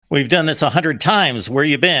We've done this 100 times. Where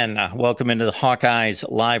you been? Welcome into the Hawkeyes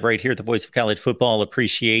live right here at the Voice of College Football.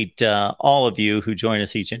 Appreciate all of you who join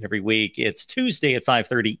us each and every week. It's Tuesday at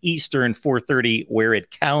 5:30 Eastern, 4:30 where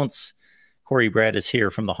it counts. Corey Brad is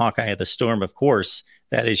here from the Hawkeye of the Storm. Of course,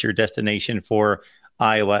 that is your destination for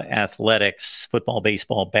Iowa athletics, football,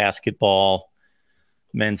 baseball, basketball,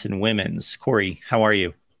 men's and women's. Corey, how are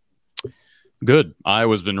you? Good.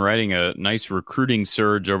 Iowa's been riding a nice recruiting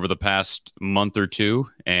surge over the past month or two.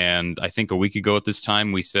 And I think a week ago at this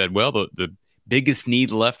time, we said, well, the biggest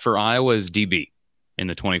need left for Iowa is DB in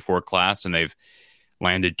the 24 class. And they've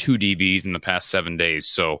landed 2 DBs in the past 7 days.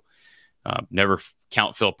 So never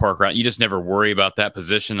count Phil Parker out. You just never worry about that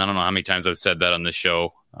position. I don't know how many times I've said that on this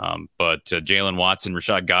show. But Jalen Watson,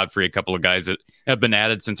 Rashad Godfrey, a couple of guys that have been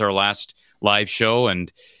added since our last live show.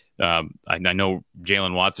 And I know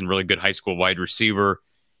Jalen Watson, really good high school wide receiver.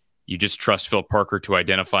 You just trust Phil Parker to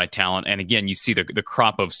identify talent. And again, you see the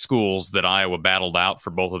crop of schools that Iowa battled out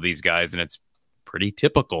for both of these guys, and it's pretty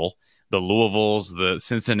typical. The Louisvilles, the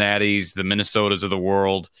Cincinnatis, the Minnesotas of the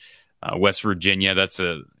world, West Virginia. That's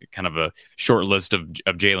a kind of a short list of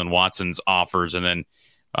Jalen Watson's offers. And then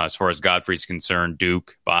as far as Godfrey's concerned,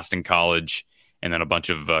 Duke, Boston College, and then a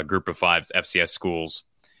bunch of group of fives, FCS schools.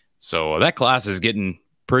 So that class is getting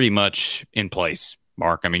pretty much in place,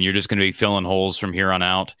 Mark. I mean, you're just going to be filling holes from here on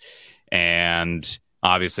out. And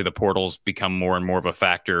obviously the portals become more and more of a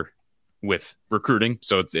factor with recruiting.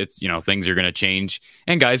 So it's things are going to change,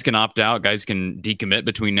 and guys can opt out. Guys can decommit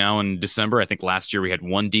between now and December. I think last year we had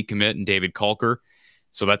 1 decommit in David Kalker.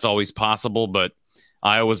 So that's always possible, but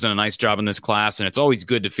Iowa's done a nice job in this class. And it's always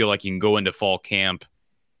good to feel like you can go into fall camp.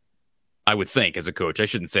 I would think as a coach, I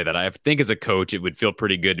shouldn't say that. I think as a coach, it would feel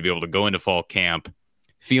pretty good to be able to go into fall camp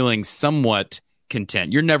feeling somewhat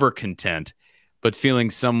content. You're never content, but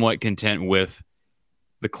feeling somewhat content with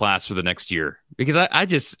the class for the next year. Because I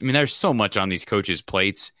mean, there's so much on these coaches'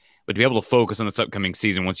 plates, but to be able to focus on this upcoming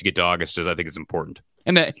season once you get to August I think is important.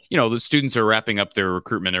 And that, the students are wrapping up their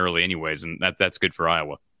recruitment early anyways, and that's good for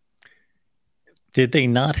Iowa. Did they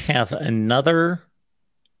not have another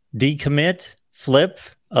decommit flip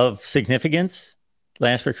of significance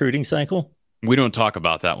last recruiting cycle? We don't talk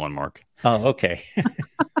about that one, Mark. Oh, okay.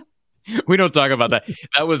 We don't talk about that.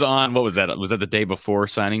 That was on, what was that? Was that the day before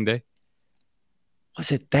signing day?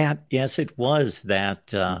 Was it that? Yes, it was that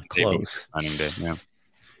close. Signing day, yeah.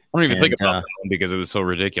 I don't even think about that one because it was so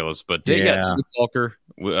ridiculous. But yeah, Walker,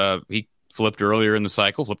 he flipped earlier in the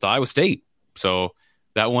cycle, flipped to Iowa State. So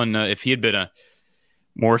that one, if he had been a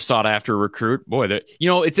more sought after recruit, boy,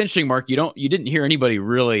 it's interesting, Mark. You didn't hear anybody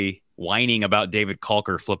really whining about David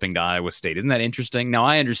Kalker flipping to Iowa State. Isn't that interesting? Now,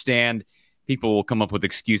 I understand people will come up with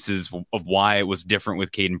excuses of why it was different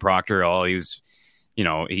with Caden Proctor. Oh, he was,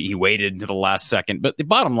 he waited until the last second. But the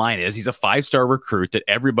bottom line is he's a 5-star recruit that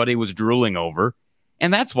everybody was drooling over.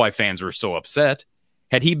 And that's why fans were so upset.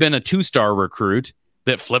 Had he been a 2-star recruit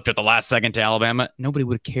that flipped at the last second to Alabama, nobody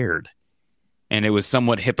would have cared. And it was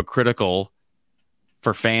somewhat hypocritical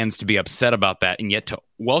for fans to be upset about that, and yet to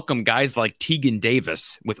welcome guys like Tegan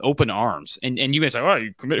Davis with open arms. And you may say, oh,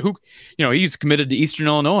 he's committed to Eastern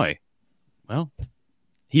Illinois. Well,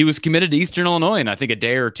 he was committed to Eastern Illinois, and I think a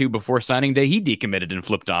day or two before signing day, he decommitted and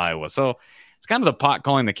flipped to Iowa. So it's kind of the pot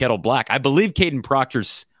calling the kettle black. I believe Caden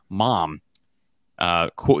Proctor's mom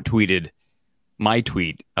quote tweeted my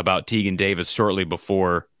tweet about Tegan Davis shortly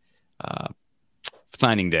before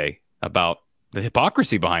signing day about the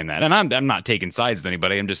hypocrisy behind that. And I'm not taking sides with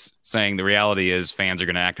anybody. I'm just saying the reality is fans are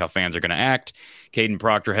going to act how fans are going to act. Caden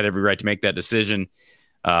Proctor had every right to make that decision.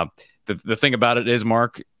 The thing about it is,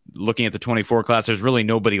 Mark, looking at the 24 class, there's really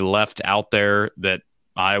nobody left out there that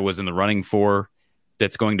Iowa's in the running for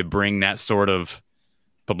that's going to bring that sort of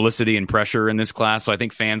publicity and pressure in this class. So I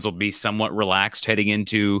think fans will be somewhat relaxed heading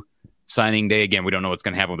into signing day. Again, we don't know what's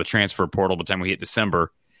going to happen with the transfer portal by the time we hit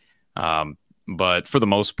December. But for the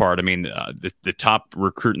most part, I mean, the top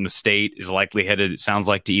recruit in the state is likely headed, it sounds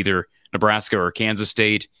like, to either Nebraska or Kansas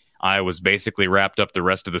State. Iowa's basically wrapped up the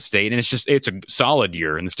rest of the state. And it's a solid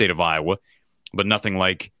year in the state of Iowa, but nothing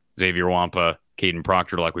like Xavier Wampa, Caden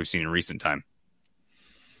Proctor, like we've seen in recent time.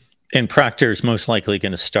 And Proctor's most likely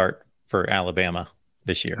going to start for Alabama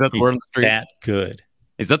this year. Is that the word on the street? That good.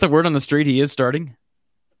 Is that the word on the street? He is starting?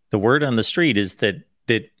 The word on the street is that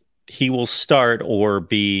he will start or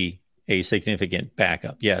be a significant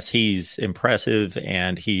backup. Yes, he's impressive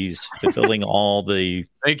and he's fulfilling all the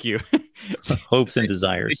thank you hopes and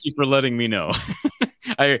desires. Thank you for letting me know.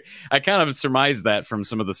 I kind of surmised that from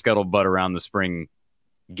some of the scuttlebutt around the spring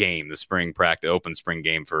game, the spring practice, open spring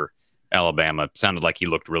game for Alabama. It sounded like he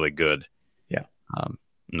looked really good. Yeah.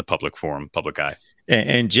 In the public forum, public eye.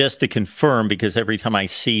 And just to confirm, because every time I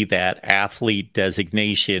see that athlete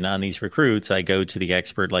designation on these recruits, I go to the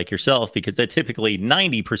expert like yourself, because that typically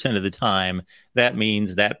 90% of the time, that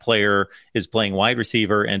means that player is playing wide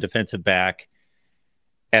receiver and defensive back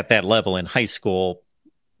at that level in high school.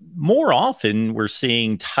 More often, we're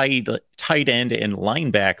seeing tight end and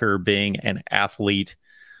linebacker being an athlete.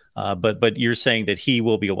 But you're saying that he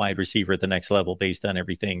will be a wide receiver at the next level based on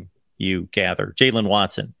everything you gather. Jalen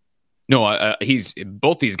Watson. No, he's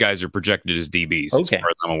both these guys are projected as DBs, as far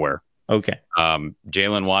as I'm aware. Okay.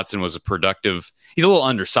 Jalen Watson was a productive. He's a little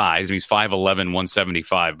undersized. He's 5'11",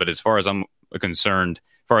 175. But as far as I'm concerned,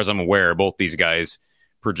 as far as I'm aware, both these guys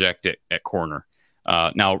project at corner.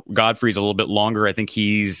 Now, Godfrey's a little bit longer. I think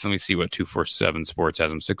he's, let me see what 247 Sports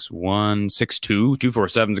has him, 6'1", 6'2".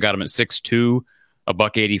 247's got him at 6'2",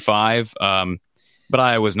 $185. But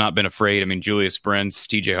Iowa's not been afraid. I mean, Julius Brents,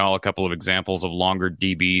 TJ Hall, a couple of examples of longer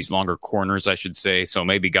DBs, longer corners, I should say. So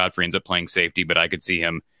maybe Godfrey ends up playing safety, but I could see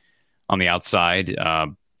him on the outside.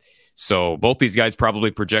 So both these guys probably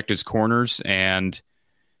project as corners. And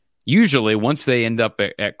usually once they end up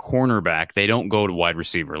at cornerback, they don't go to wide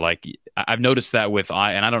receiver. Like I've noticed that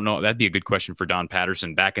and I don't know, that'd be a good question for Don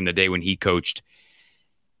Patterson back in the day when he coached.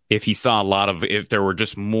 If he saw if there were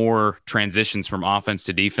just more transitions from offense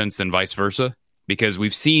to defense than vice versa. Because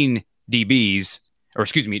we've seen we've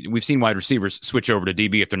seen wide receivers switch over to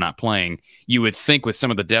DB if they're not playing. You would think with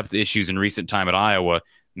some of the depth issues in recent time at Iowa,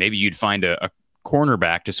 maybe you'd find a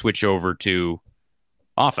cornerback to switch over to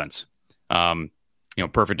offense.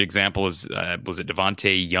 Perfect example is, was it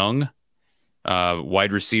Devontae Young,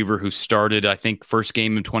 wide receiver who started, I think, first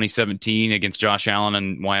game in 2017 against Josh Allen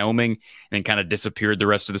in Wyoming, and then kind of disappeared the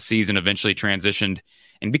rest of the season, eventually transitioned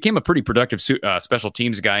and became a pretty productive special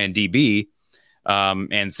teams guy in DB.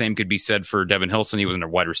 And same could be said for Devin Hilson. He wasn't a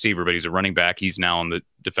wide receiver, but he's a running back. He's now in the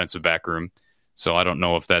defensive back room. So I don't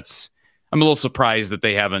know if I'm a little surprised that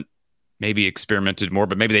they haven't maybe experimented more,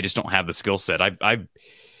 but maybe they just don't have the skill set.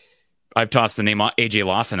 I've tossed the name AJ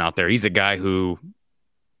Lawson out there. He's a guy who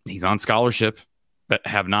he's on scholarship, but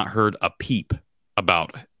have not heard a peep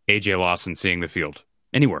about AJ Lawson seeing the field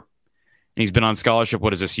anywhere. And he's been on scholarship.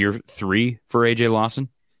 What is this, year 3 for AJ Lawson?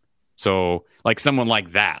 So like someone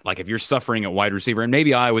like that, like if you're suffering at wide receiver, and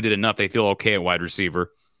maybe Iowa did enough, they feel okay at wide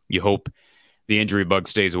receiver. You hope the injury bug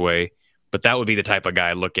stays away, but that would be the type of guy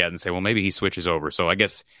I look at and say, well, maybe he switches over. So I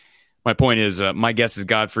guess my point is, my guess is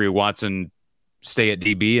Godfrey, Watson stay at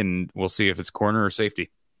DB, and we'll see if it's corner or safety.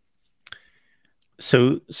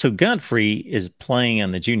 So Godfrey is playing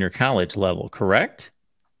on the junior college level, correct?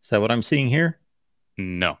 Is that what I'm seeing here?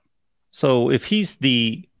 No. So if he's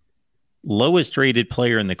the lowest rated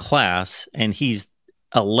player in the class and he's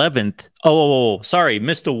 11th. Sorry,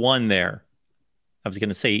 missed a 1 there. I was going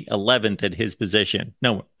to say 11th at his position.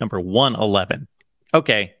 No, number 111.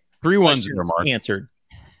 Okay. 3 ones in the mark. Answered.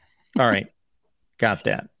 All right. Got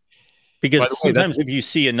that. Because sometimes if you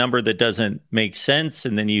see a number that doesn't make sense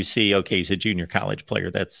and then you see, okay, he's a junior college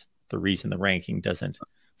player, that's the reason the ranking doesn't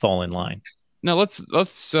fall in line. Now let's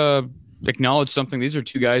acknowledge something. These are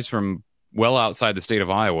 2 guys from well outside the state of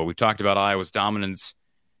Iowa. We talked about Iowa's dominance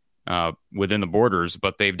within the borders,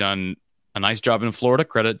 but they've done a nice job in Florida.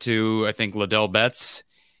 Credit to, I think, Liddell Betts,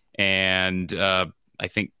 and I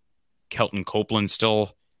think Kelton Copeland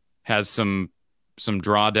still has some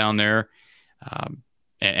draw down there.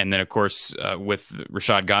 And then, of course, with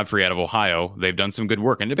Rashad Godfrey out of Ohio, they've done some good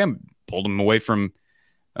work. And they've pulled him away from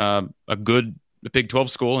a good Big 12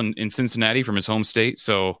 school in Cincinnati from his home state.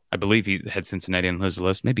 So I believe he had Cincinnati on his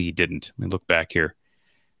list. Maybe he didn't. Let me look back here.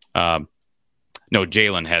 No,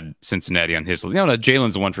 Jalen had Cincinnati on his list. No,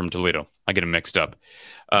 Jalen's the one from Toledo. I get him mixed up.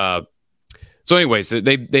 So anyways,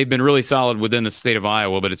 they've been really solid within the state of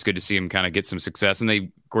Iowa, but it's good to see him kind of get some success. And they,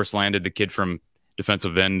 of course, landed the kid from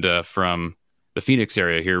defensive end from the Phoenix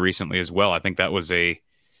area here recently as well. I think that was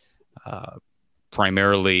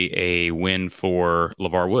primarily a win for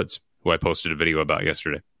LeVar Woods, who I posted a video about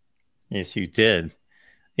yesterday. Yes, you did.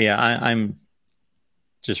 Yeah, I'm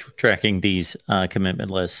just tracking these commitment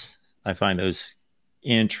lists. I find those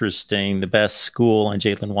interesting. The best school on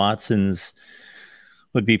Jalen Watson's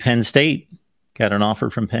would be Penn State. Got an offer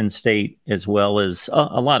from Penn State, as well as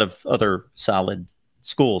a lot of other solid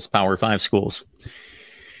schools, Power 5 schools.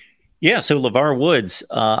 Yeah, so LeVar Woods,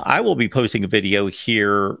 I will be posting a video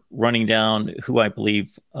here running down who I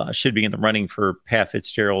believe should be in the running for Pat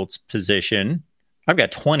Fitzgerald's position. I've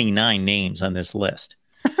got 29 names on this list.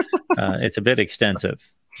 It's a bit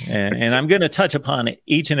extensive. And I'm going to touch upon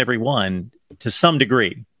each and every one to some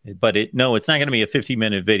degree. But it's not going to be a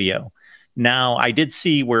 50-minute video. Now, I did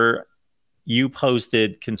see where you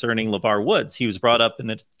posted concerning LeVar Woods. He was brought up in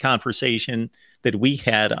the conversation that we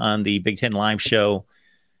had on the Big Ten Live show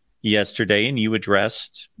yesterday, and you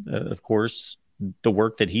addressed, of course, the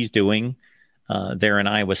work that he's doing there in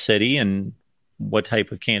Iowa City and what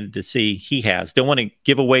type of candidacy he has. Don't want to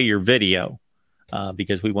give away your video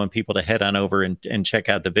because we want people to head on over and check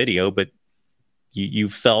out the video, but you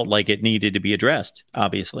felt like it needed to be addressed,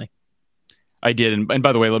 obviously. I did. And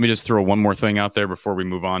by the way, let me just throw one more thing out there before we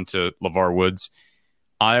move on to LeVar Woods.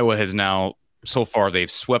 Iowa has now, so far,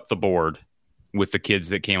 they've swept the board with the kids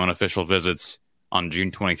that came on official visits on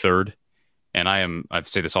June 23rd. And I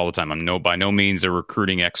say this all the time, I'm by no means a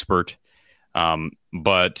recruiting expert,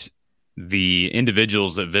 but the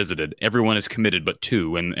individuals that visited, everyone is committed but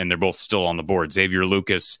two, and they're both still on the board. Xavier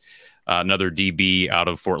Lucas, another DB out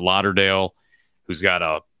of Fort Lauderdale, who's got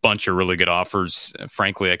a bunch of really good offers.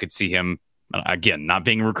 Frankly, I could see him, again, not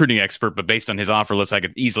being a recruiting expert, but based on his offer list, I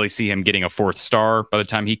could easily see him getting a 4th star by the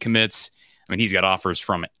time he commits. I mean, he's got offers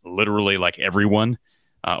from literally like everyone,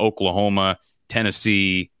 Oklahoma,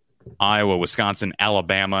 Tennessee, Iowa, Wisconsin,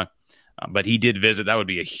 Alabama. But he did visit. That would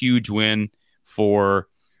be a huge win for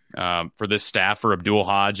this staff, for Abdul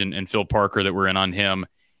Hodge and Phil Parker that were in on him.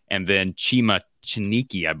 And then Chima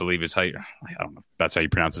Chiniki, I believe is I don't know if that's how you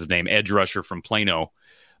pronounce his name, edge rusher from Plano,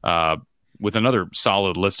 with another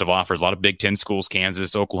solid list of offers. A lot of Big Ten schools,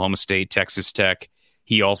 Kansas, Oklahoma State, Texas Tech.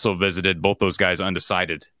 He also visited, both those guys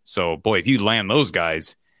undecided. So, boy, if you land those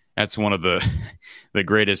guys, that's one of the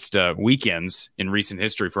greatest weekends in recent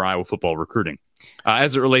history for Iowa football recruiting.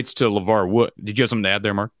 As it relates to LeVar Woods, did you have something to add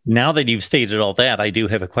there, Mark? Now that you've stated all that, I do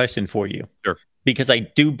have a question for you. Sure. Because I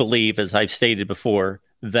do believe, as I've stated before,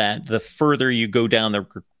 that the further you go down the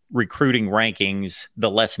recruiting rankings, the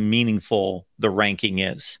less meaningful the ranking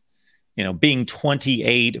is. You know, being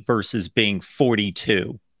 28 versus being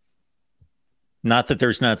 42. Not that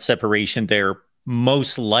there's not separation there,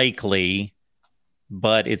 most likely,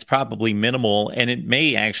 but it's probably minimal. And it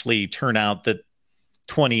may actually turn out that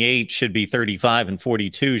 28 should be 35 and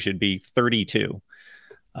 42 should be 32.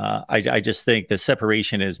 I just think the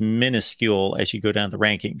separation is minuscule as you go down the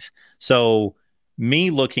rankings. So me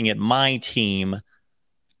looking at my team,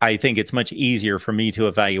 I think it's much easier for me to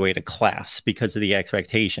evaluate a class because of the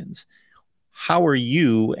expectations. How are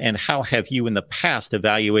you, and how have you in the past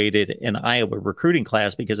evaluated an Iowa recruiting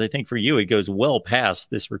class? Because I think for you, it goes well past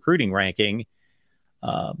this recruiting ranking.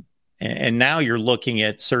 And now you're looking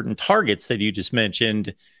at certain targets that you just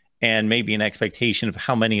mentioned and maybe an expectation of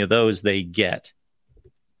how many of those they get.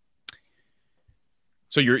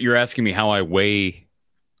 So you're asking me how I weigh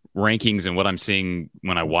rankings and what I'm seeing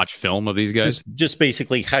when I watch film of these guys? Just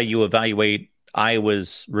basically how you evaluate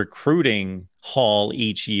Iowa's recruiting haul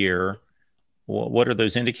each year. What are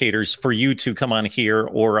those indicators for you to come on here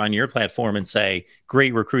or on your platform and say,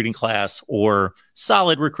 great recruiting class or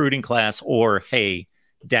solid recruiting class or, hey,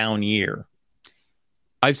 down year?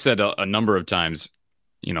 I've said a number of times,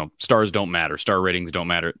 stars don't matter. Star ratings don't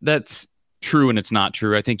matter. That's true and it's not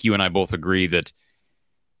true. I think you and I both agree that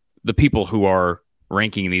the people who are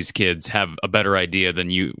ranking these kids have a better idea than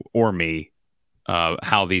you or me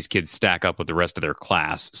how these kids stack up with the rest of their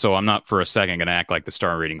class. So I'm not for a second going to act like the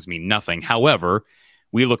star ratings mean nothing. However,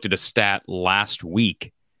 we looked at a stat last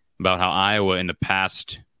week about how Iowa in the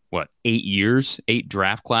past, 8 years, 8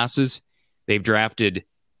 draft classes, they've drafted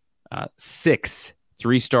 6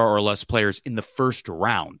 3-star or less players in the first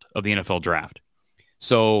round of the NFL draft.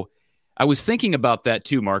 So I was thinking about that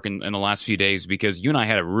too, Mark, in the last few days, because you and I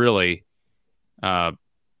had a really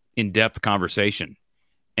in-depth conversation.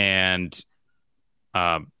 And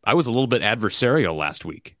I was a little bit adversarial last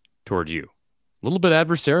week toward you. A little bit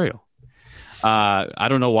adversarial. I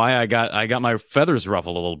don't know why I got my feathers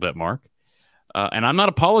ruffled a little bit, Mark. And I'm not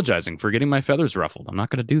apologizing for getting my feathers ruffled. I'm not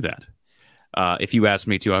going to do that. If you asked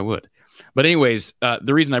me to, I would. But anyways,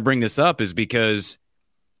 the reason I bring this up is because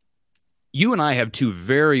you and I have two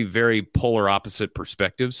very, very polar opposite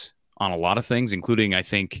perspectives on a lot of things, including, I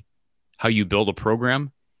think, how you build a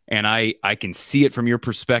program. And I can see it from your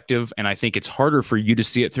perspective, and I think it's harder for you to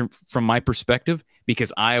see it from my perspective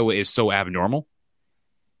because Iowa is so abnormal.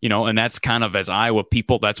 And that's kind of, as Iowa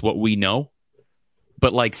people, that's what we know.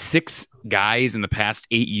 But like 6 guys in the past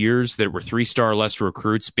 8 years that were 3-star less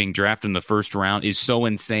recruits being drafted in the first round is so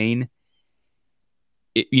insane.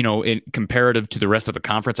 In comparative to the rest of the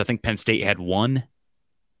conference, I think Penn State had 1.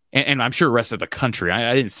 And I'm sure the rest of the country.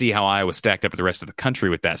 I didn't see how Iowa stacked up with the rest of the country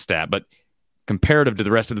with that stat, but comparative to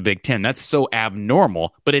the rest of the Big Ten, that's so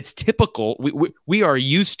abnormal, but it's typical. We are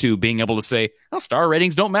used to being able to say, star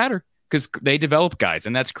ratings don't matter because they develop guys.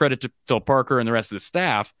 And that's credit to Phil Parker and the rest of the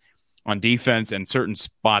staff on defense and certain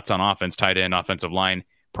spots on offense, tight end, offensive line,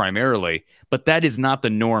 primarily, but that is not the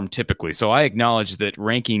norm typically. So I acknowledge that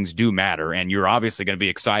rankings do matter, and you're obviously going to be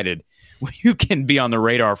excited when you can be on the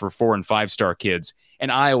radar for 4 and 5 star kids.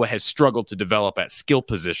 And Iowa has struggled to develop at skill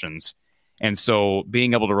positions. And so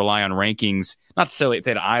being able to rely on rankings, not to say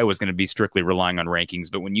that Iowa is going to be strictly relying on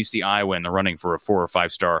rankings, but when you see Iowa in the running for a 4 or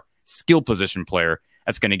 5 star skill position player,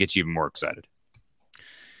 that's going to get you even more excited.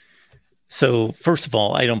 So first of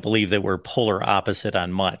all, I don't believe that we're polar opposite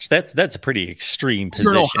on much. That's a pretty extreme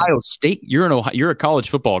position. You're in Ohio State. You're a college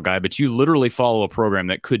football guy, but you literally follow a program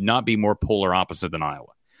that could not be more polar opposite than Iowa.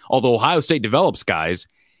 Although Ohio State develops guys,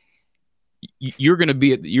 you're going to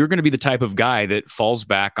be the type of guy that falls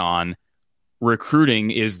back on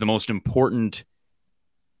recruiting is the most important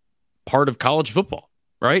part of college football,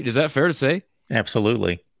 right? Is that fair to say?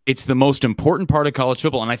 Absolutely. It's the most important part of college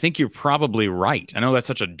football, and I think you're probably right. I know that's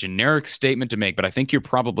such a generic statement to make, but I think you're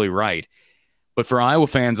probably right. But for Iowa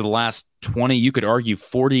fans of the last 20, you could argue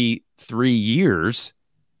 43 years,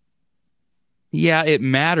 yeah, it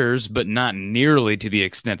matters, but not nearly to the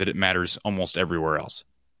extent that it matters almost everywhere else.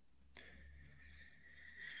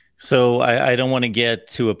 So I don't want to get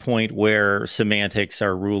to a point where semantics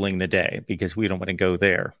are ruling the day, because we don't want to go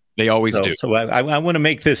there. They always do. So I want to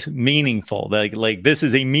make this meaningful. Like this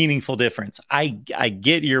is a meaningful difference. I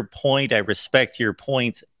get your point. I respect your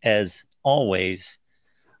points as always.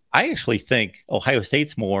 I actually think Ohio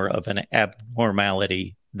State's more of an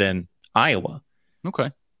abnormality than Iowa.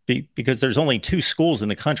 Okay. Because there's only 2 schools in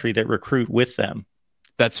the country that recruit with them.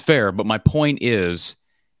 That's fair. But my point is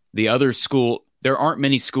the other school, there aren't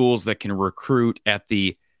many schools that can recruit at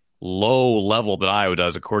the low level that Iowa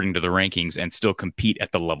does, according to the rankings, and still compete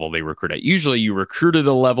at the level they recruit at. Usually you recruit at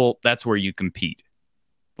a level, that's where you compete.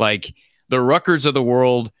 Like the Rutgers of the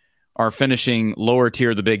world are finishing lower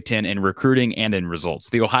tier of the Big Ten in recruiting and in results.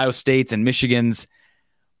 The Ohio States and Michigans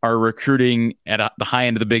are recruiting at the high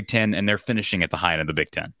end of the Big Ten, and they're finishing at the high end of the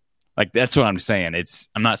Big Ten. Like that's what I'm saying.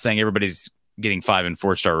 I'm not saying everybody's getting 5 and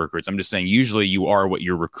 4 star recruits. I'm just saying usually you are what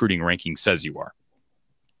your recruiting ranking says you are.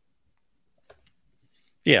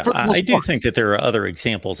 Yeah, I do think that there are other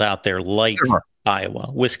examples out there like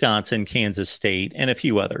Iowa, Wisconsin, Kansas State, and a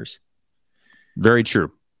few others. Very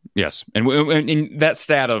true. Yes. And that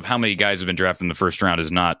stat of how many guys have been drafted in the first round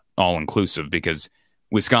is not all inclusive, because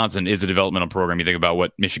Wisconsin is a developmental program. You think about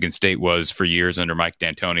what Michigan State was for years under Mike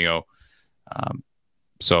D'Antonio.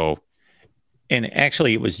 And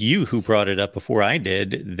actually, it was you who brought it up before I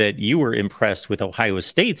did, that you were impressed with Ohio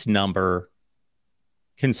State's number,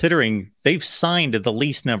 considering they've signed the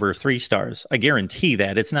least number of 3 stars. I guarantee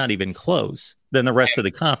that it's not even close than the rest of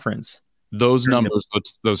the conference. Those numbers,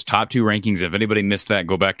 those top 2 rankings, if anybody missed that,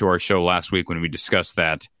 go back to our show last week when we discussed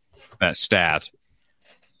that stat.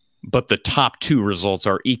 But the top 2 results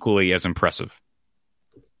are equally as impressive.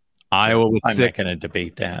 Iowa with 6. I'm not going to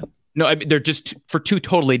debate that. No, I mean, they're just for 2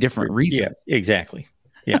 totally different reasons. Yes, exactly.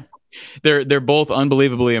 Yeah. They're both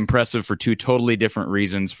unbelievably impressive for 2 totally different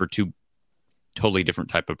reasons, for 2 totally different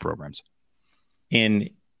type of programs. In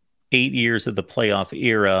 8 years of the playoff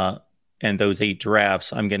era and those 8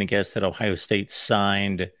 drafts, I'm going to guess that Ohio State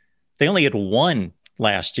signed, they only had 1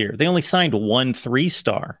 last year. They only signed 1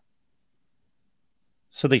 3-star.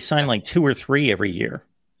 So they signed like 2 or 3 every year.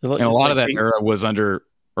 And a lot of that era was under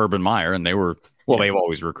Urban Meyer, and they were, well, they've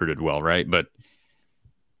always recruited well, right? But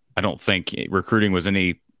I don't think recruiting was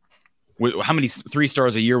any, how many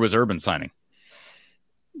 3-stars a year was Urban signing?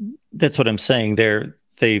 That's what I'm saying.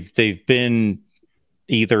 They've been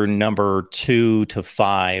either number 2 to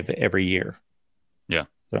 5 every year. Yeah.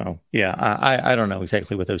 So yeah, I don't know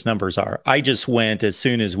exactly what those numbers are. I just went, as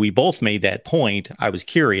soon as we both made that point, I was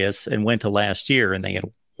curious and went to last year, and they had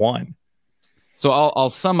 1. So I'll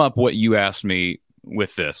sum up what you asked me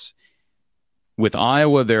with this. With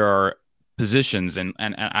Iowa, there are positions, and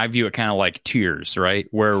I view it kind of like tiers, right?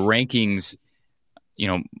 Where rankings,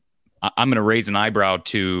 I'm going to raise an eyebrow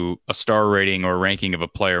to a star rating or ranking of a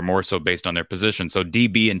player more so based on their position. So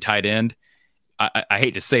DB and tight end, I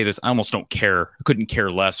hate to say this, I almost don't care. I couldn't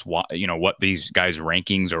care less what these guys'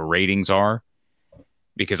 rankings or ratings are,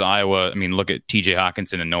 because Iowa, I mean, look at TJ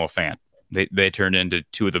Hawkinson and Noah Fant. They turned into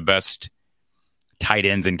 2 of the best tight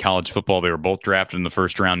ends in college football. They were both drafted in the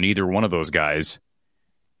first round. Neither one of those guys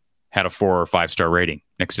had a 4 or 5-star rating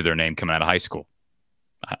next to their name coming out of high school.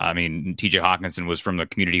 I mean, TJ Hawkinson was from the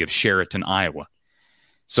community of Sheraton, Iowa.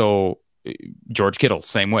 So George Kittle,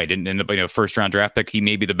 same way, didn't end up being a first-round draft pick. He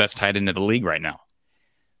may be the best tight end in the league right now.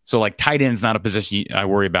 So, like, tight end's not a position I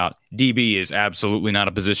worry about. DB is absolutely not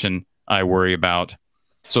a position I worry about.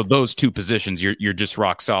 So those 2 positions, you're just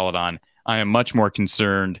rock solid on. I am much more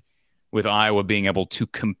concerned with Iowa being able to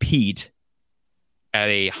compete at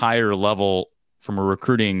a higher level from a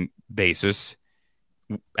recruiting basis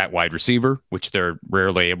at wide receiver, which they're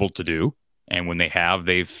rarely able to do. And when they have,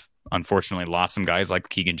 they've unfortunately lost some guys like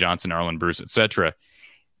Keegan Johnson, Arlen Bruce, etc.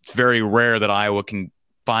 It's very rare that Iowa can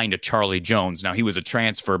find a Charlie Jones. Now, he was a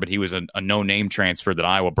transfer, but he was a no-name transfer that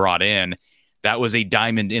Iowa brought in. That was a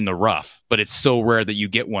diamond in the rough, but it's so rare that you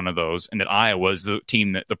get one of those, and that Iowa is the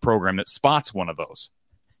team, the program that spots one of those.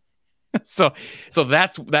 So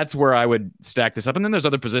that's where I would stack this up. And then there's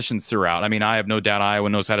other positions throughout. I mean, I have no doubt Iowa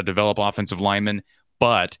knows how to develop offensive linemen,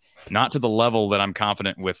 but not to the level that I'm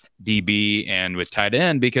confident with DB and with tight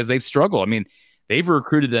end, because they've struggled. I mean, they've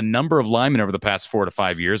recruited a number of linemen over the past 4 to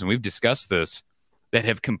 5 years, and we've discussed this, that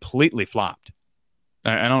have completely flopped.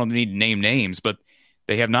 I don't need to name names, but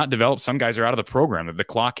they have not developed. Some guys are out of the program. The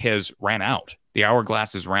clock has ran out. The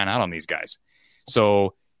hourglass has ran out on these guys.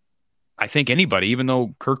 So I think anybody, even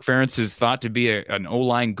though Kirk Ferentz is thought to be an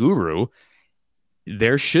O-line guru,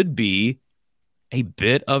 there should be a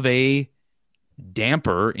bit of a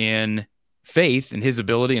damper in faith in his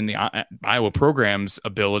ability and the Iowa program's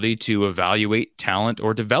ability to evaluate talent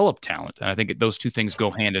or develop talent. And I think those two things go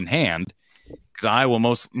hand in hand, because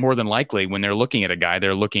Iowa more than likely, when they're looking at a guy,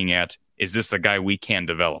 they're looking at, is this a guy we can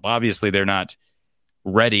develop? Obviously, they're not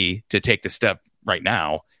ready to take the step right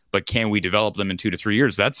now, but can we develop them in 2 to 3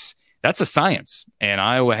 years? That's a science. And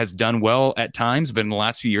Iowa has done well at times, but in the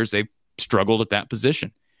last few years, they've struggled at that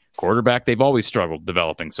position. Quarterback, they've always struggled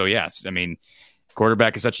developing. So yes, I mean,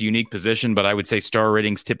 quarterback is such a unique position, but I would say star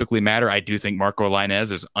ratings typically matter. I do think Marco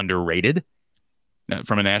Lainez is underrated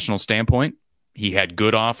from a national standpoint. He had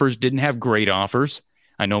good offers, didn't have great offers.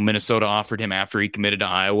 I know Minnesota offered him after he committed to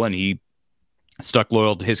Iowa, and he stuck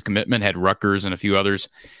loyal to his commitment, had Rutgers and a few others.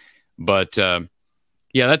 But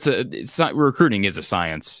yeah, recruiting is a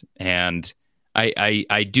science. And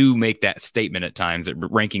I do make that statement at times that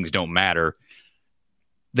rankings don't matter.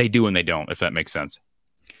 They do and they don't, if that makes sense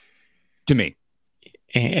to me.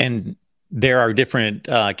 And there are different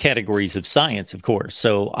categories of science, of course.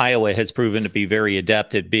 So Iowa has proven to be very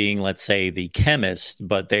adept at being, let's say, the chemist,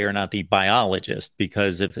 but they are not the biologist,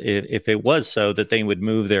 because if it was so, that they would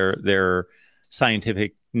move their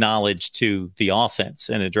scientific knowledge to the offense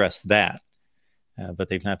and address that. But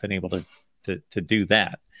they've not been able to do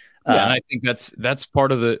that. Yeah, and I think that's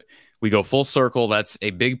part of we go full circle. That's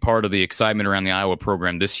a big part of the excitement around the Iowa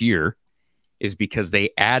program this year, is because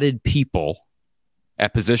they added people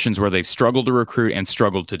at positions where they've struggled to recruit and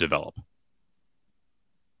struggled to develop.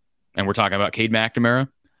 And we're talking about Cade McNamara,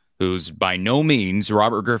 who's by no means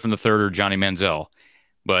Robert Griffin III or Johnny Manziel,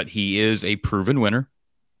 but he is a proven winner,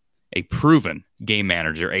 a proven game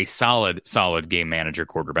manager, a solid game manager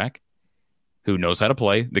quarterback who knows how to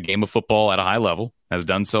play the game of football at a high level, has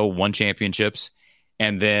done so, won championships.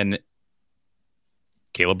 And then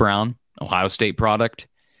Caleb Brown, Ohio State product.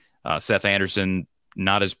 Seth Anderson,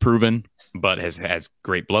 not as proven, but has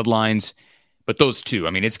great bloodlines. But those two,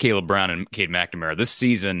 I mean, it's Caleb Brown and Cade McNamara. This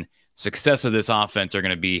season, success of this offense are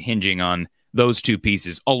going to be hinging on those two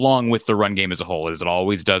pieces, along with the run game as a whole, as it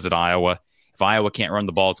always does at Iowa. If Iowa can't run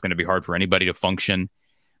the ball, it's going to be hard for anybody to function.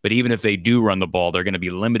 But even if they do run the ball, they're going to be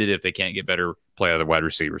limited if they can't get better play out of the wide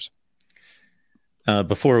receivers.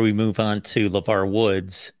 Before we move on to LeVar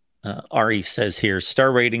Woods, Ari says here,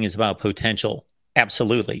 star rating is about potential.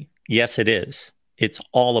 Absolutely. Yes, it is. It's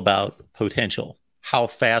all about potential. How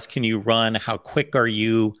fast can you run? How quick are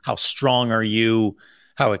you? How strong are you?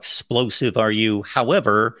 How explosive are you?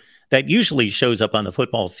 However, that usually shows up on the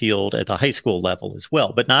football field at the high school level as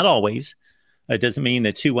well, but not always. It doesn't mean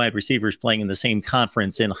that two wide receivers playing in the same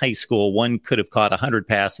conference in high school, one could have caught 100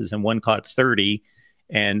 passes and one caught 30,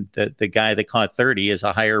 and the guy that caught 30 is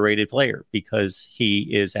a higher rated player because he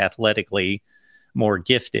is athletically more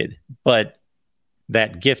gifted. But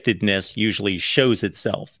that giftedness usually shows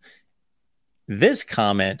itself. This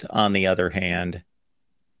comment, on the other hand,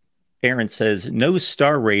 Aaron says, no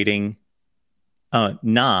star rating.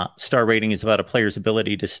 Star rating is about a player's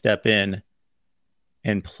ability to step in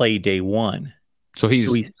and play day one. So he's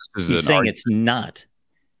saying it's not.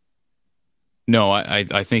 No,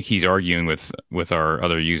 I think he's arguing with our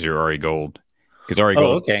other user, Ari Gold. Because Ari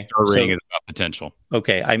Gold's star rating is about potential.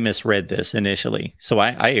 Okay, I misread this initially. So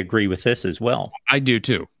I agree with this as well. I do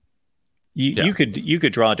too. You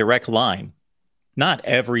could draw a direct line. Not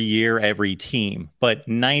every year, every team, but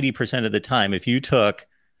 90% of the time, if you took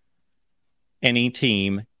any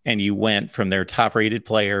team and you went from their top-rated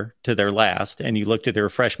player to their last, and you looked at their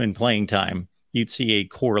freshman playing time, you'd see a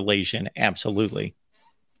correlation, absolutely.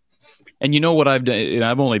 And you know what I've done?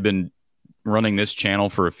 I've only been running this channel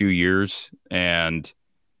for a few years, and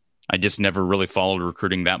I just never really followed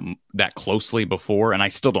recruiting that closely before, and I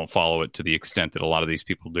still don't follow it to the extent that a lot of these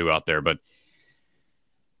people do out there. But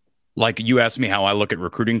like you asked me how I look at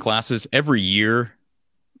recruiting classes, every year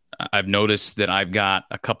I've noticed that I've got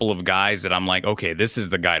a couple of guys that I'm like, okay, this is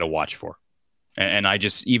the guy to watch for. And I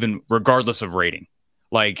just, even regardless of rating,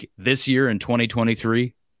 like this year in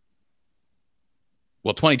 2023,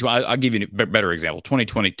 well, I'll give you a better example.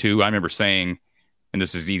 2022, I remember saying, and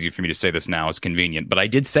this is easy for me to say this now, it's convenient, but I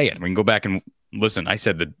did say it. We can go back and listen. I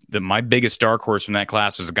said that my biggest dark horse from that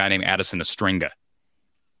class was a guy named Addison Estringa,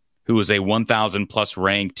 who was a 1,000 plus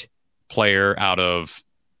ranked player out of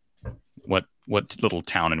what little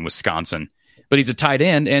town in Wisconsin. But he's a tight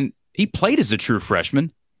end, and he played as a true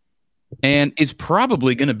freshman and is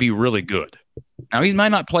probably going to be really good. Now, he might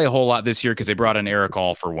not play a whole lot this year because they brought in Eric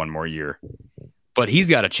All for one more year, but he's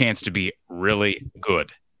got a chance to be really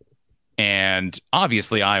good. And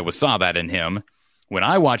obviously, Iowa saw that in him. When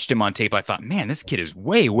I watched him on tape, I thought, man, this kid is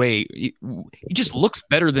he just looks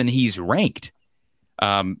better than he's ranked.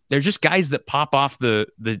 They're just guys that pop off the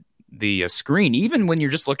screen. Even when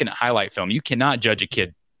you're just looking at highlight film, you cannot judge a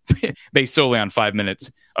kid based solely on 5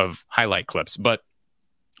 minutes of highlight clips. But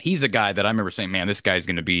he's a guy that I remember saying, man, this guy's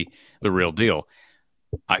going to be the real deal.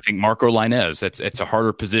 I think Marco Lainez, it's a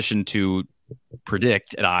harder position to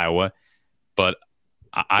predict at Iowa, but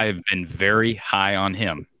I've been very high on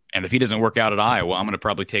him. And if he doesn't work out at Iowa, I'm going to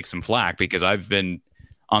probably take some flack because I've been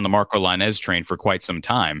on the Marco Lainez train for quite some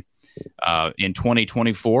time. In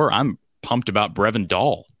 2024, I'm pumped about Brevin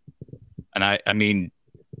Dahl. And I mean,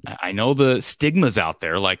 I know the stigma's out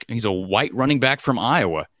there. Like, he's a white running back from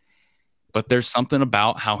Iowa. But there's something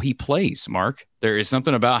about how he plays, Mark. There is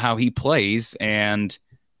something about how he plays. And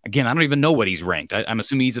again, I don't even know what he's ranked. I'm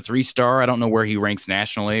assuming he's a 3-star. I don't know where he ranks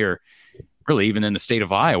nationally or really even in the state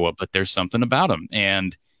of Iowa, but there's something about him.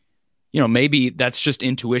 And, maybe that's just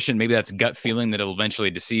intuition. Maybe that's gut feeling that it'll eventually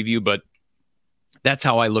deceive you. But that's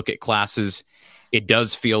how I look at classes. It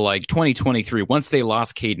does feel like 2023, once they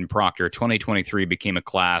lost Caden Proctor, 2023 became a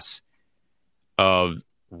class of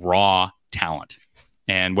raw talent.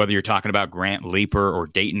 And whether you're talking about Grant Leaper or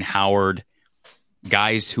Dayton Howard,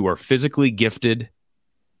 guys who are physically gifted,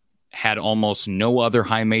 had almost no other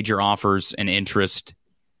high major offers and interest,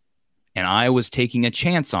 and I was taking a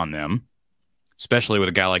chance on them, especially with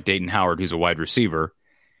a guy like Dayton Howard, who's a wide receiver.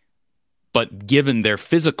 But given their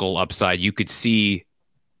physical upside, you could see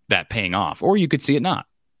that paying off, or you could see it not,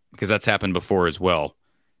 because that's happened before as well.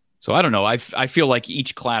 So I don't know. I feel like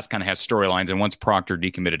each class kind of has storylines, and once Proctor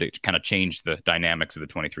decommitted, it kind of changed the dynamics of the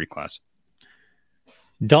 23 class.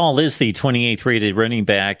 Dahl is the 28th rated running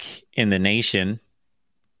back in the nation,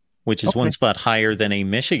 which is one spot higher than a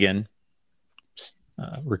Michigan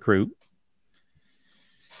recruit,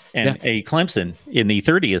 and a Clemson in the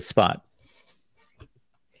 30th spot.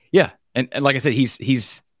 Yeah, and like I said,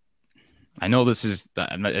 he's. I know this is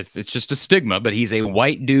it's just a stigma, but he's a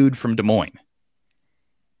white dude from Des Moines.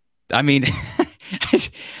 I mean,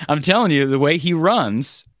 I'm telling you, the way he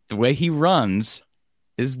runs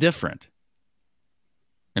is different.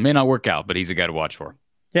 It may not work out, but he's a guy to watch for.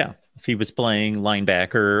 Yeah. If he was playing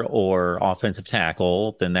linebacker or offensive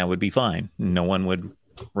tackle, then that would be fine. No one would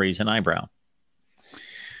raise an eyebrow.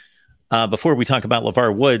 Before we talk about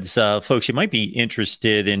LeVar Woods, folks, you might be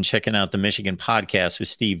interested in checking out the Michigan podcast with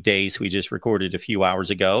Steve Dace. We just recorded a few hours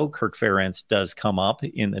ago. Kirk Ferentz does come up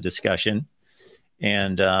in the discussion.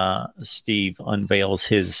 And Steve unveils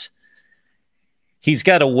he's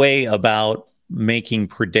got a way about making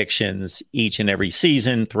predictions each and every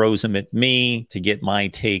season, throws them at me to get my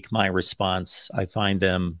take, my response. I find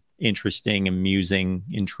them interesting, amusing,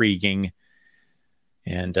 intriguing.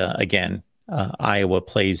 And again, Iowa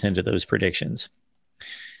plays into those predictions.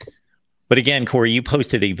 But again, Corey, you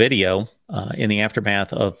posted a video in the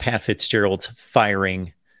aftermath of Pat Fitzgerald's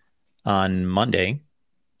firing on Monday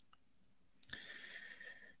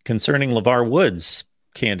concerning LeVar Woods'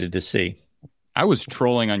 candidacy. I was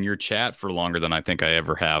trolling on your chat for longer than I think I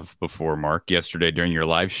ever have before, Mark. Yesterday during your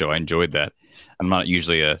live show, I enjoyed that. I'm not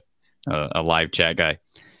usually a live chat guy.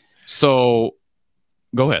 So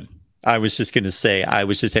go ahead. I was just going to say, I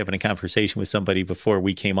was just having a conversation with somebody before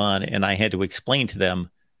we came on, and I had to explain to them,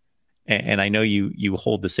 and I know you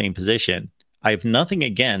hold the same position. I have nothing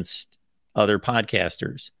against other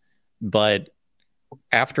podcasters, but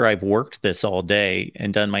after I've worked this all day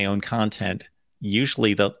and done my own content, all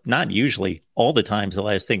the times, the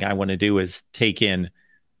last thing I want to do is take in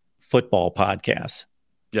football podcasts.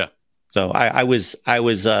 Yeah. So I was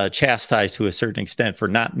chastised to a certain extent for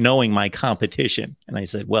not knowing my competition. And I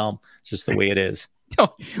said, well, it's just the way it is.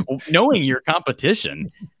 Knowing your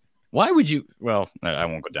competition, why would you? Well, I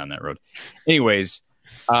won't go down that road. Anyways,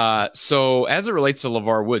 so as it relates to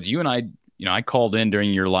LeVar Woods, you and I I called in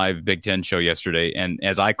during your live Big Ten show yesterday, and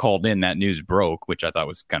as I called in, that news broke, which I thought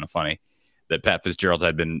was kind of funny, that Pat Fitzgerald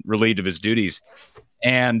had been relieved of his duties.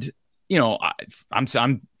 And, I'm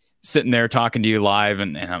sitting there talking to you live,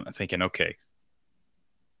 and I'm thinking, okay,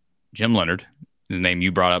 Jim Leonard, the name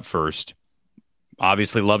you brought up first.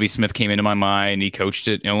 Obviously, Lovie Smith came into my mind. He coached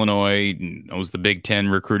at Illinois, knows the Big Ten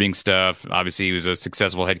recruiting stuff. Obviously, he was a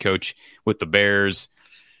successful head coach with the Bears.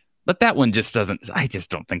 But that one just doesn't – I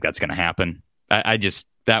just don't think that's going to happen.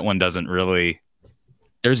 That one doesn't really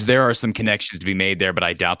 – there are some connections to be made there, but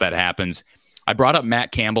I doubt that happens. I brought up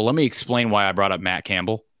Matt Campbell. Let me explain why I brought up Matt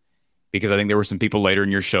Campbell, because I think there were some people later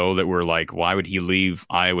in your show that were like, why would he leave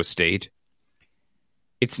Iowa State?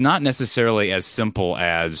 It's not necessarily as simple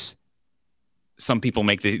as some people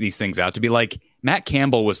make these things out to be. Like, Matt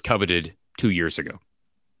Campbell was coveted 2 years ago.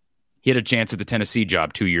 He had a chance at the Tennessee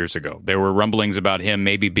job 2 years ago. There were rumblings about him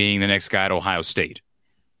maybe being the next guy at Ohio State.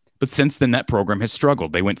 But since then, that program has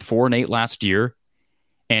struggled. They went 4-8 last year,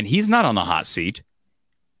 and he's not on the hot seat.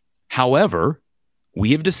 However,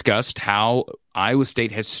 we have discussed how Iowa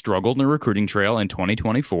State has struggled in the recruiting trail in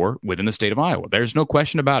 2024 within the state of Iowa. There's no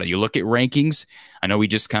question about it. You look at rankings. I know we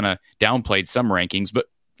just kind of downplayed some rankings, but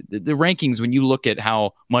the rankings, when you look at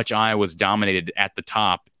how much Iowa's dominated at the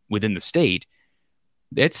top within the state,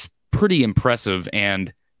 it's pretty impressive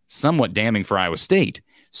and somewhat damning for Iowa State.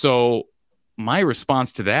 So my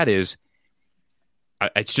response to that is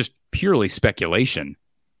it's just purely speculation,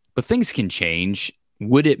 but things can change.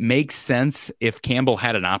 Would it make sense if Campbell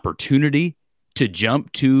had an opportunity to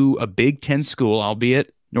jump to a Big Ten school,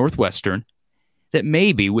 albeit Northwestern, that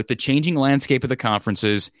maybe with the changing landscape of the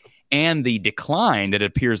conferences and the decline that it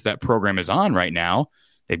appears that program is on right now,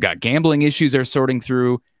 they've got gambling issues they're sorting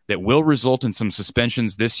through that will result in some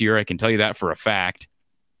suspensions this year. I can tell you that for a fact.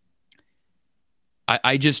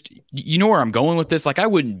 I just, you know where I'm going with this? Like,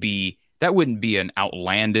 that wouldn't be an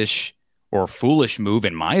outlandish or foolish move,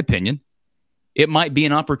 in my opinion. It might be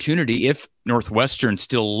an opportunity if Northwestern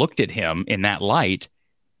still looked at him in that light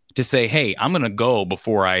to say, hey, I'm going to go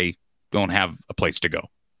before I don't have a place to go,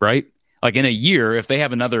 right? Like, in a year, if they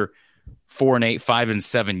have another 4-8,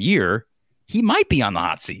 5-7 year, he might be on the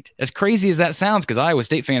hot seat. As crazy as that sounds, because Iowa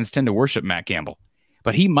State fans tend to worship Matt Campbell,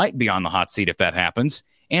 but he might be on the hot seat if that happens,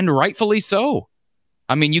 and rightfully so.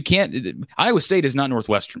 I mean, you can't. Iowa State is not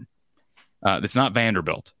Northwestern. It's not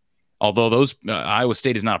Vanderbilt. Although Iowa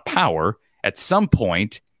State is not a power, at some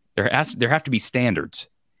point there have to be standards.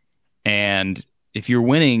 And if you're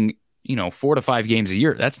winning, 4 to 5 games a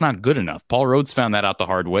year, that's not good enough. Paul Rhodes found that out the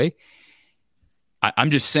hard way.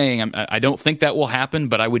 I'm just saying, I don't think that will happen,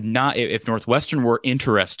 but I would not, if Northwestern were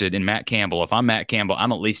interested in Matt Campbell, if I'm Matt Campbell,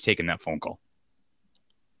 I'm at least taking that phone call.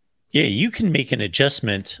 Yeah, you can make an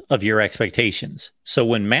adjustment of your expectations. So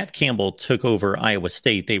when Matt Campbell took over Iowa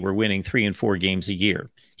State, they were winning 3 and 4 games a year.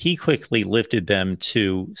 He quickly lifted them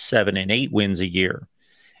to 7 and 8 wins a year.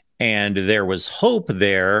 And there was hope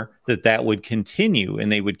there that would continue and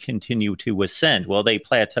they would continue to ascend. Well, they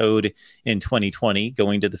plateaued in 2020,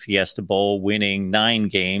 going to the Fiesta Bowl, winning 9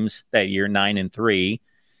 games that year, 9 and 3.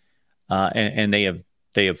 And they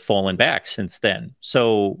have fallen back since then.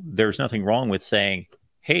 So there's nothing wrong with saying,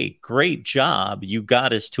 hey, great job. You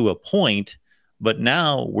got us to a point, but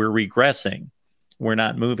now we're regressing. We're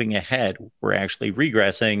not moving ahead. We're actually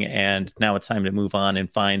regressing, and now it's time to move on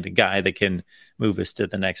and find the guy that can move us to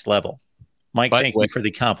the next level. Mike, thank you for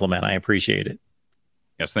the compliment. I appreciate it.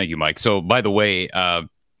 Yes, thank you, Mike. So, by the way, I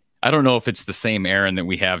don't know if it's the same Aaron that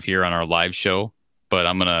we have here on our live show, but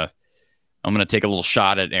I'm gonna take a little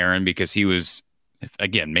shot at Aaron because he was,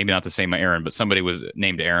 again, maybe not the same Aaron, but somebody was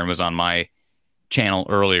named Aaron was on my channel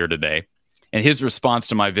earlier today. And his response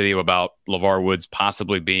to my video about LeVar Woods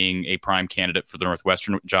possibly being a prime candidate for the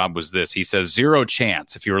Northwestern job was this. He says, 0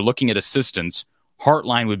 chance. If you were looking at assistants,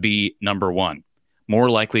 Hartline would be number 1. More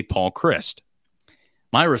likely Paul Chryst.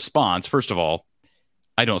 My response, first of all,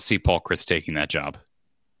 I don't see Paul Chryst taking that job.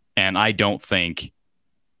 And I don't think...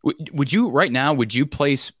 Would you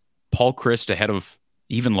place Paul Chryst ahead of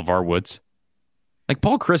even LeVar Woods? Like,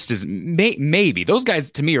 Paul Chryst is maybe. Those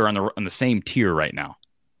guys, to me, are on the same tier right now.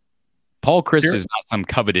 Paul Chryst is not some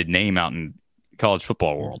coveted name out in college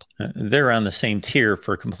football world. They're on the same tier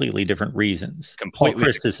for completely different reasons. Paul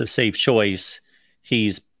Chryst is a safe choice.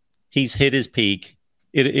 He's hit his peak.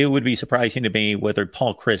 It would be surprising to me whether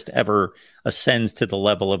Paul Chryst ever ascends to the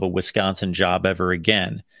level of a Wisconsin job ever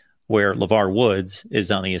again, where LeVar Woods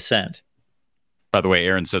is on the ascent. By the way,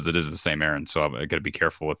 Aaron says it is the same Aaron, so I got to be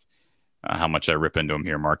careful with how much I rip into him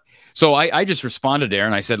here, Mark. So I just responded to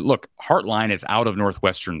Aaron. I said, look, Hartline is out of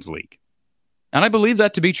Northwestern's league. And I believe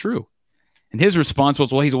that to be true. And his response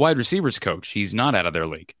was, well, he's a wide receivers coach. He's not out of their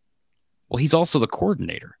league. Well, he's also the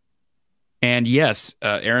coordinator. And yes,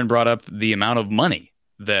 Aaron brought up the amount of money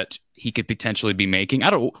that he could potentially be making.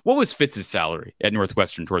 What was Fitz's salary at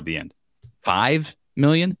Northwestern toward the end? $5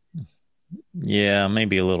 million? Yeah,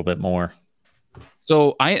 maybe a little bit more.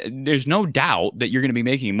 So there's no doubt that you're going to be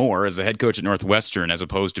making more as the head coach at Northwestern as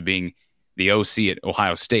opposed to being the OC at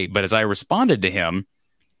Ohio State. But as I responded to him,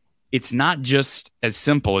 it's not just as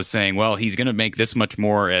simple as saying, well, he's going to make this much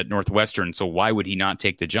more at Northwestern, so why would he not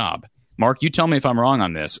take the job? Mark, you tell me if I'm wrong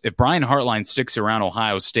on this. If Brian Hartline sticks around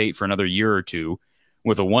Ohio State for another year or two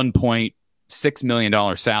with a $1.6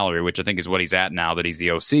 million salary, which I think is what he's at now that he's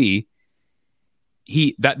the OC,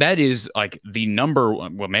 that is like the number,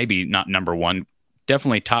 well, maybe not number one,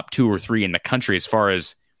 definitely top 2 or 3 in the country as far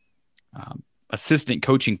as assistant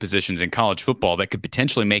coaching positions in college football that could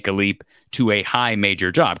potentially make a leap to a high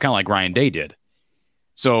major job, kind of like Ryan Day did.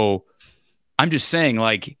 So I'm just saying,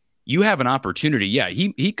 like, you have an opportunity. Yeah,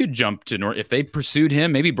 he could jump to North if they pursued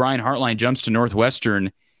him. Maybe Brian Hartline jumps to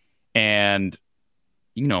Northwestern, and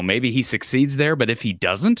maybe he succeeds there. But if he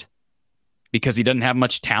doesn't, because he doesn't have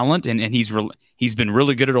much talent, and he's been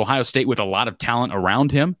really good at Ohio State with a lot of talent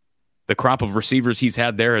around him. The crop of receivers he's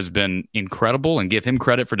had there has been incredible, and give him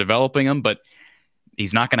credit for developing them. But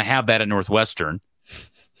he's not going to have that at Northwestern.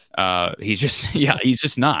 He's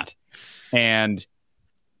just not. And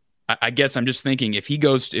I guess I'm just thinking if he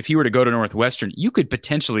were to go to Northwestern, you could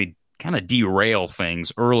potentially kind of derail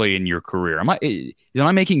things early in your career. Am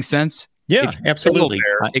I making sense? Yeah, absolutely.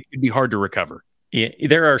 It could be hard to recover. Yeah,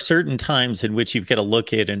 there are certain times in which you've got to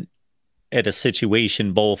look at a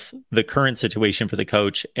situation, both the current situation for the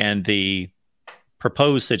coach and the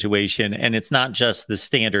proposed situation. And it's not just the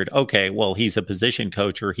standard, okay, well, he's a position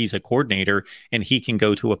coach or he's a coordinator and he can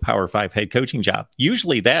go to a Power 5 head coaching job.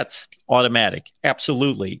 Usually that's automatic.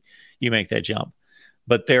 Absolutely. You make that jump.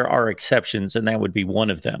 But there are exceptions, and that would be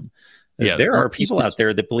one of them. Yeah, there are people out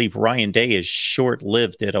there that believe Ryan Day is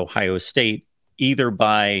short-lived at Ohio State, either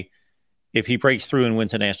by if he breaks through and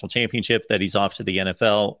wins a national championship, that he's off to the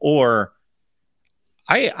NFL, or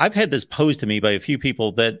I've had this posed to me by a few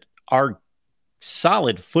people that are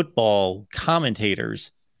solid football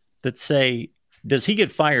commentators that say, does he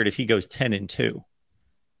get fired if he goes 10-2?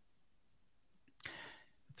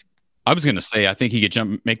 I was going to say, I think he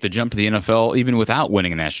could make the jump to the NFL even without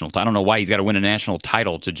winning a national title. I don't know why he's got to win a national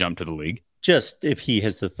title to jump to the league. Just if he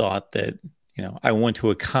has the thought that, I want to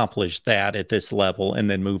accomplish that at this level and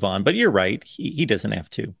then move on. But you're right. He doesn't have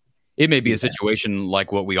to. It may be a situation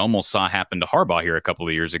like what we almost saw happen to Harbaugh here a couple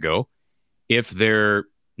of years ago. If they're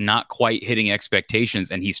not quite hitting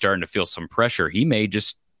expectations and he's starting to feel some pressure, he may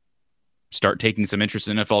just start taking some interest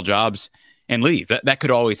in NFL jobs and leave. That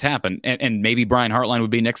could always happen. And maybe Brian Hartline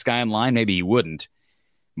would be next guy in line. Maybe he wouldn't.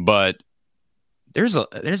 But there's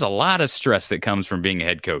a lot of stress that comes from being a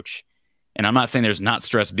head coach. And I'm not saying there's not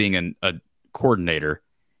stress being a coordinator,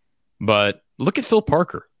 but look at Phil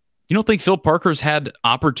Parker. You don't think Phil Parker's had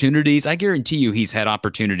opportunities? I guarantee you he's had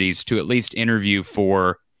opportunities to at least interview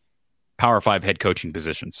for Power 5 head coaching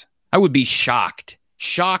positions. I would be shocked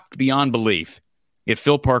beyond belief if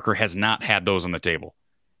Phil Parker has not had those on the table.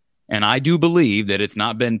 And I do believe that it's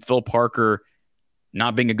not been Phil Parker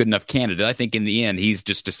not being a good enough candidate. I think in the end, he's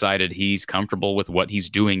just decided he's comfortable with what he's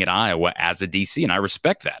doing at Iowa as a DC, and I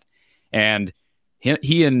respect that. And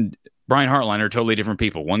he and Brian Hartline are totally different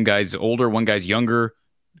people. One guy's older, one guy's younger,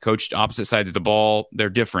 coached opposite sides of the ball. They're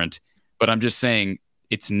different. But I'm just saying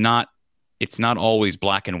it's not always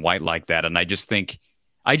black and white like that. And I just think,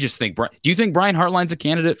 do you think Brian Hartline's a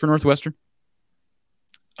candidate for Northwestern?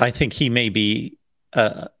 I think he may be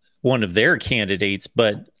one of their candidates,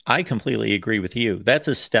 but I completely agree with you. That's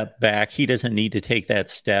a step back. He doesn't need to take that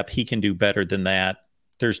step. He can do better than that.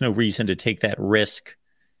 There's no reason to take that risk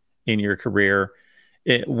in your career.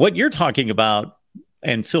 What you're talking about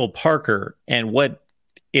and Phil Parker and what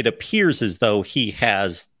it appears as though he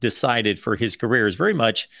has decided for his career is very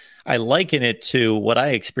much, I liken it to what I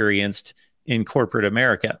experienced in corporate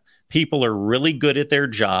America. People are really good at their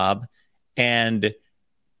job, and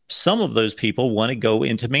some of those people want to go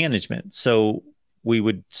into management. So we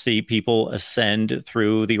would see people ascend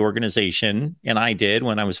through the organization, and I did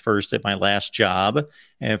when I was first at my last job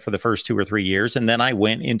and for the first 2 or 3 years, and then I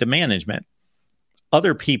went into management.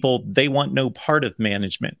 Other people, they want no part of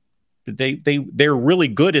management. They're really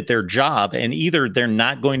good at their job, and either they're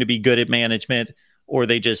not going to be good at management, or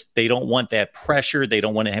they don't want that pressure. They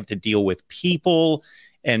don't want to have to deal with people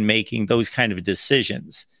and making those kind of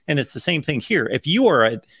decisions. And it's the same thing here. If you are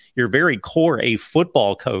at your very core a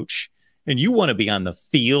football coach and you want to be on the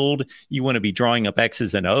field, you want to be drawing up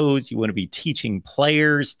X's and O's, you want to be teaching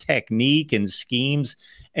players technique and schemes,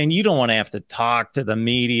 and you don't want to have to talk to the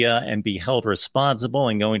media and be held responsible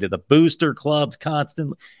and going to the booster clubs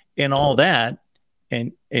constantly and all that.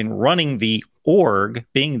 And running the org,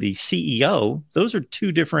 being the CEO, those are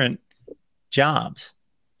two different jobs.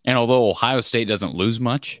 And although Ohio State doesn't lose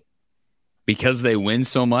much because they win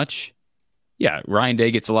so much, yeah, Ryan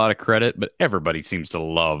Day gets a lot of credit, but everybody seems to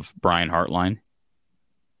love Brian Hartline.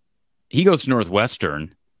 He goes to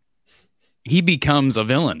Northwestern. He becomes a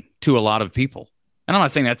villain to a lot of people. And I'm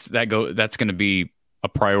not saying that's going to be a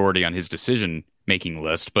priority on his decision-making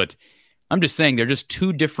list, but I'm just saying they're just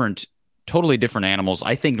two totally different animals.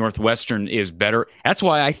 I think Northwestern is better. That's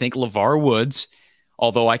why I think LeVar Woods,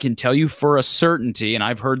 although I can tell you for a certainty, and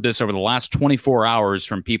I've heard this over the last 24 hours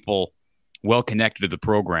from people well connected to the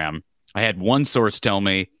program, I had one source tell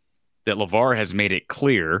me that LeVar has made it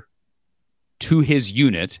clear to his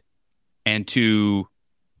unit and to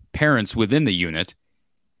parents within the unit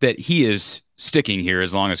that he is sticking here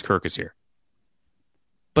as long as Kirk is here.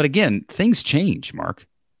 But again, things change, Mark.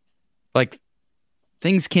 Like,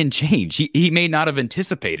 things can change. He may not have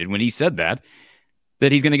anticipated when he said that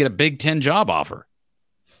he's going to get a Big Ten job offer.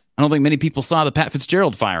 I don't think many people saw the Pat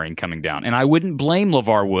Fitzgerald firing coming down. And I wouldn't blame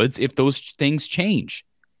LeVar Woods if those things change.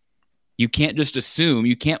 You can't just assume,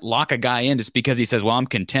 you can't lock a guy in just because he says, well, I'm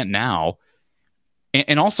content now.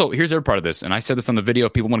 And also, here's the other part of this. And I said this on the video.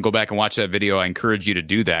 If people want to go back and watch that video, I encourage you to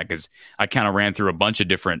do that because I kind of ran through a bunch of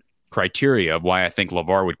different criteria of why I think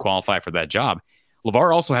LeVar would qualify for that job.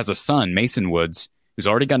 LeVar also has a son, Mason Woods, who's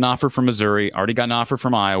already got an offer from Missouri, already got an offer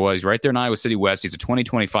from Iowa. He's right there in Iowa City West. He's a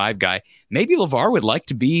 2025 guy. Maybe LeVar would like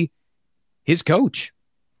to be his coach.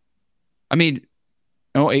 I mean,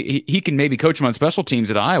 he can maybe coach him on special teams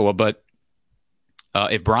at Iowa, but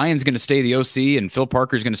if Brian's going to stay the OC and Phil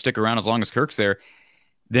Parker's going to stick around as long as Kirk's there,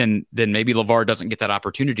 then maybe LeVar doesn't get that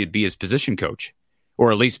opportunity to be his position coach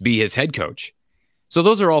or at least be his head coach. So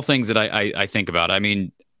those are all things that I think about. I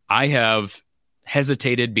mean, I have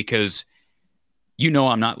hesitated because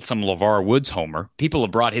I'm not some LeVar Woods homer. People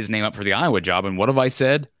have brought his name up for the Iowa job, and what have I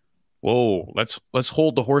said? Whoa, let's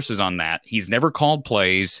hold the horses on that. He's never called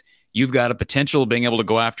plays. You've got a potential of being able to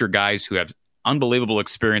go after guys who have unbelievable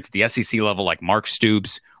experience at the SEC level, like Mark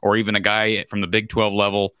Stoops, or even a guy from the Big 12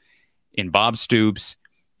 level in Bob Stoops.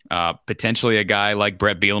 Potentially a guy like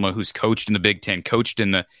Brett Bielema, who's coached in the Big Ten, coached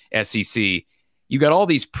in the SEC. You got all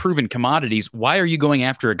these proven commodities. Why are you going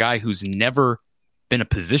after a guy who's never been a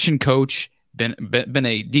position coach, been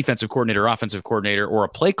a defensive coordinator, offensive coordinator, or a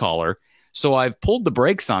play caller? So I've pulled the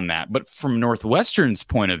brakes on that. But from Northwestern's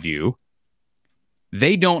point of view,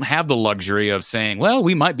 they don't have the luxury of saying, well,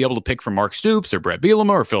 we might be able to pick from Mark Stoops or Brett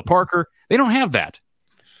Bielema or Phil Parker. They don't have that.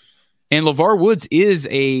 And LeVar Woods is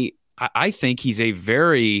I think he's a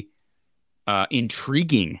very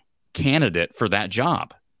intriguing candidate for that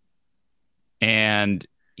job. And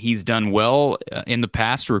he's done well in the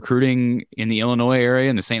past recruiting in the Illinois area,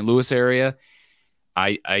 in the St. Louis area.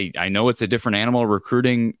 I know it's a different animal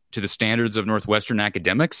recruiting to the standards of Northwestern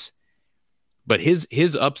academics, but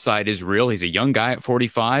his upside is real. He's a young guy at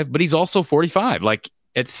 45, but he's also 45. Like,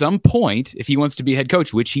 at some point, if he wants to be head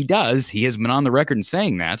coach, which he does, he has been on the record in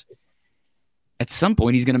saying that, at some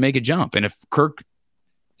point he's going to make a jump. And if Kirk,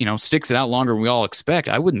 sticks it out longer than we all expect,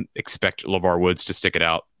 I wouldn't expect LeVar Woods to stick it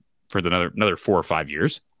out for another 4 or 5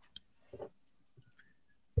 years.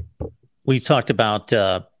 We've talked about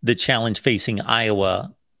the challenge facing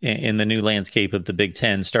Iowa in the new landscape of the Big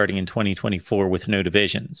Ten starting in 2024 with no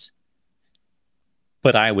divisions.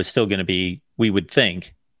 But Iowa's still going to be, we would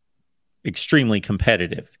think, extremely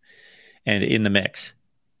competitive and in the mix.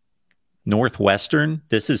 Northwestern,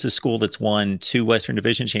 this is a school that's won 2 Western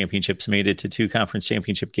Division championships, made it to 2 conference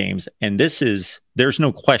championship games. And there's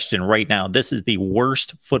no question right now, this is the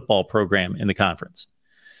worst football program in the conference.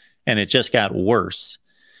 And it just got worse.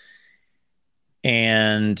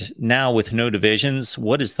 And now with no divisions,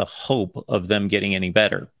 what is the hope of them getting any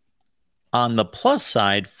better? On the plus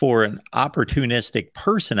side, for an opportunistic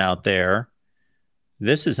person out there,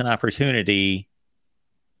 this is an opportunity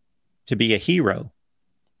to be a hero.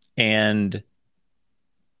 And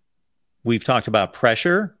we've talked about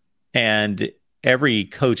pressure, and every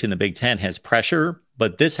coach in the Big Ten has pressure,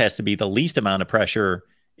 but this has to be the least amount of pressure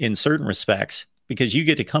in certain respects because you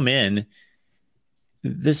get to come in.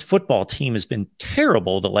 This football team has been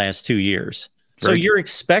terrible the last 2 years. So you're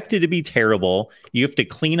expected to be terrible. You have to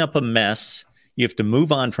clean up a mess. You have to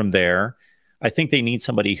move on from there. I think they need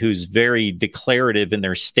somebody who's very declarative in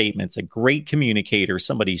their statements, a great communicator,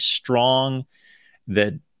 somebody strong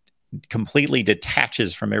that completely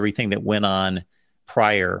detaches from everything that went on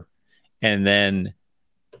prior. And then,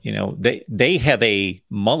 they have a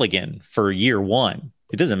mulligan for year one.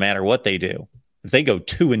 It doesn't matter what they do. if they go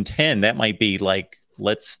 2-10, that might be like,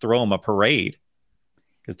 let's throw them a parade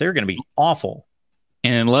because they're going to be awful.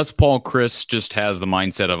 And unless Paul Chryst just has the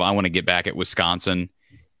mindset of, I want to get back at Wisconsin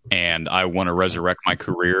and I want to resurrect my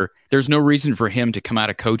career, there's no reason for him to come out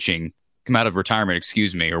of retirement,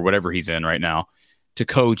 or whatever he's in right now, to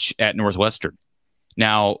coach at Northwestern.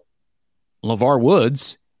 Now, LeVar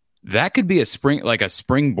Woods, that could be a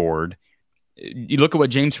springboard. You look at what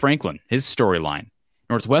James Franklin, his storyline.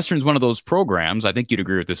 Northwestern's one of those programs, I think you'd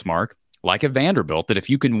agree with this, Mark, like a Vanderbilt, that if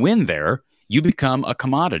you can win there, you become a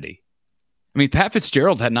commodity. I mean, Pat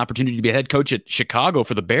Fitzgerald had an opportunity to be a head coach at Chicago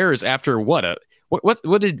for the Bears after what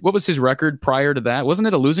was his record prior to that? Wasn't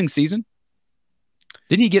it a losing season?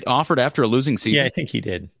 Didn't he get offered after a losing season? Yeah, I think he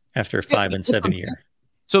did after a 5 and 7 year.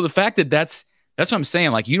 So the fact that that's what I'm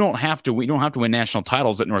saying. Like, we don't have to win national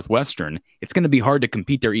titles at Northwestern. It's going to be hard to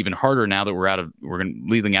compete there even harder now that we're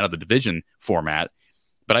leaving out of the division format.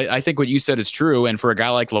 But I think what you said is true. And for a guy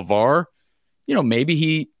like LeVar, maybe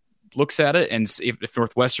he looks at it, and if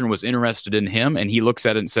Northwestern was interested in him, and he looks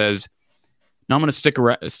at it and says, "No, I'm going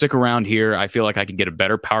to stick around here. I feel like I can get a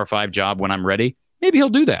better Power 5 job when I'm ready." Maybe he'll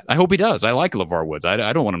do that. I hope he does. I like LeVar Woods.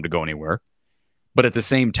 I don't want him to go anywhere. But at the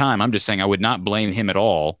same time, I'm just saying I would not blame him at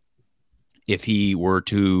all if he were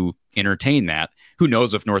to entertain that. Who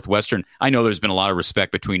knows if Northwestern, I know there's been a lot of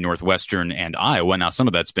respect between Northwestern and Iowa. Now, some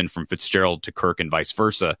of that's been from Fitzgerald to Kirk and vice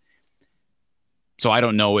versa. So I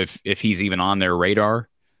don't know if he's even on their radar.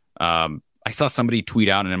 I saw somebody tweet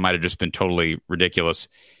out, and it might have just been totally ridiculous,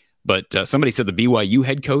 but somebody said the BYU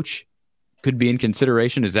head coach could be in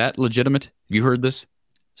consideration. Is that legitimate? Have you heard this?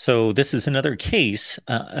 So this is another case.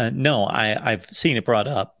 No, I've seen it brought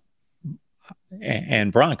up.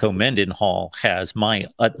 And Bronco Mendenhall has my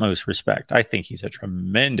utmost respect. I think he's a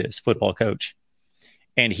tremendous football coach.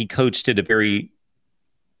 And he coached at a very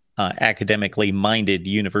academically minded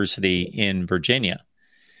university in Virginia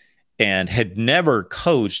and had never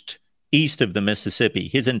coached east of the Mississippi.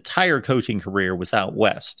 His entire coaching career was out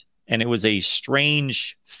west. And it was a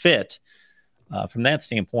strange fit from that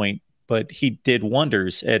standpoint. But he did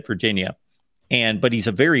wonders at Virginia. But he's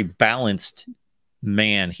a very balanced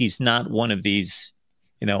man. He's not one of these,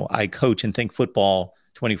 I coach and think football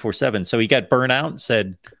 24/7. So he got burnt out and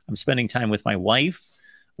said, I'm spending time with my wife.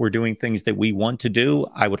 We're doing things that we want to do.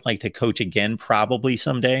 I would like to coach again, probably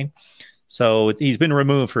someday. So he's been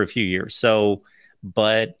removed for a few years.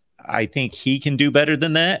 But I think he can do better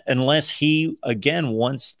than that unless he, again,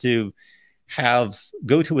 wants to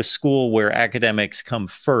go to a school where academics come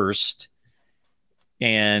first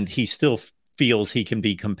and he still feels he can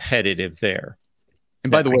be competitive there. And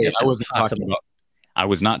by the way, I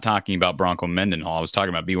was not talking about Bronco Mendenhall. I was talking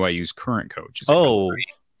about BYU's current coach.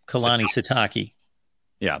 Kalani Sitake.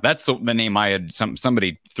 Yeah, that's the name I had.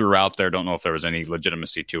 Somebody threw out there. Don't know if there was any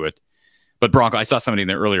legitimacy to it. But Bronco, I saw somebody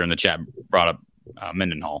there earlier in the chat brought up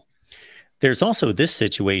Mendenhall. There's also this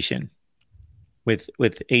situation with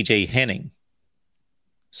AJ Henning.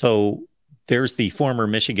 So there's the former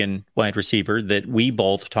Michigan wide receiver that we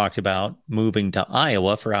both talked about moving to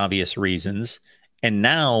Iowa for obvious reasons. And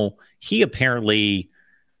now he apparently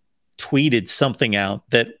tweeted something out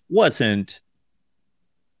that wasn't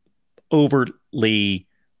overly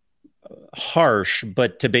harsh,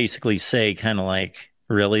 but to basically say kind of like,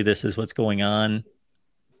 really, this is what's going on?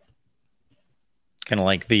 Kind of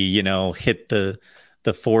like the, hit the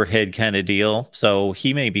forehead kind of deal. So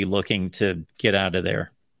he may be looking to get out of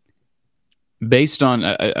there. Based on,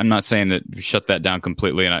 I'm not saying that shut that down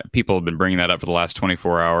completely, and people have been bringing that up for the last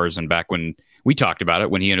 24 hours, and back when we talked about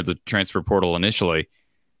it, when he entered the transfer portal initially,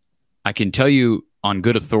 I can tell you on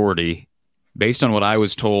good authority, based on what I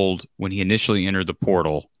was told when he initially entered the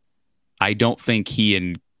portal, I don't think he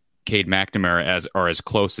and Cade McNamara are as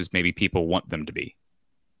close as maybe people want them to be.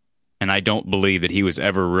 And I don't believe that he was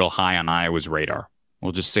ever real high on Iowa's radar.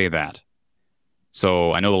 We'll just say that.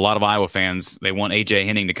 So I know a lot of Iowa fans, they want A.J.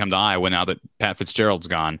 Henning to come to Iowa now that Pat Fitzgerald's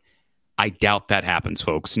gone. I doubt that happens,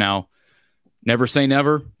 folks. Now, never say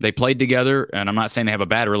never. They played together, and I'm not saying they have a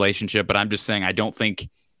bad relationship, but I'm just saying I don't think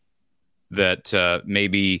that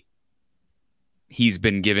maybe he's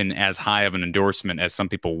been given as high of an endorsement as some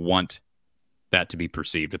people want that to be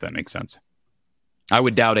perceived, if that makes sense. I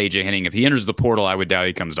would doubt A.J. Henning. If he enters the portal, I would doubt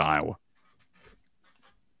he comes to Iowa.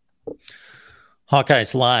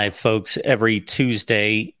 Hawkeyes Live, folks, every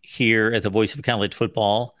Tuesday here at the Voice of College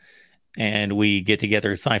Football. And we get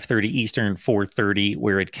together at 5:30 Eastern, 4:30,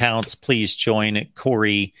 where it counts. Please join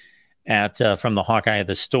Corey from the Hawkeye of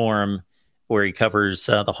the Storm, where he covers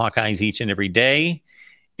the Hawkeyes each and every day.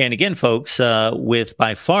 And again, folks, with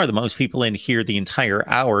by far the most people in here the entire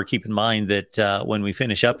hour, keep in mind that when we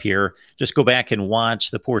finish up here, just go back and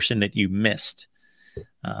watch the portion that you missed.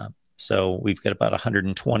 So we've got about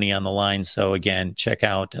 120 on the line. So again, check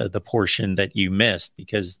out the portion that you missed,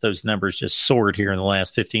 because those numbers just soared here in the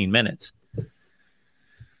last 15 minutes.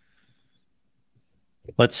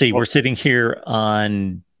 Let's see. We're sitting here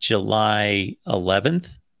on July 11th.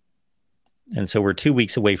 And so we're 2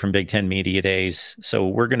 weeks away from Big Ten Media Days. So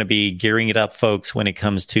we're going to be gearing it up, folks, when it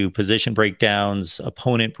comes to position breakdowns,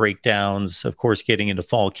 opponent breakdowns, of course, getting into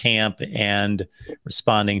fall camp and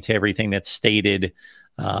responding to everything that's stated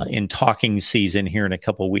in talking season here in a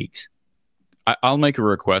couple of weeks. I'll make a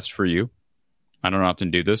request for you. I don't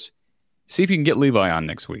often do this. See if you can get Levi on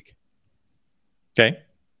next week. Okay.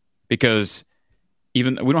 Because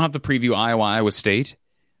even we don't have to preview Iowa State,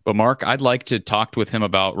 but Mark, I'd like to talk with him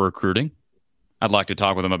about recruiting. I'd like to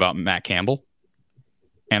talk with him about Matt Campbell,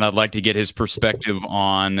 and I'd like to get his perspective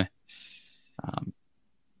on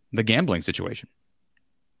the gambling situation.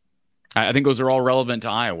 I think those are all relevant to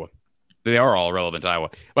Iowa. They are all relevant to Iowa.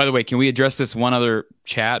 By the way, can we address this one other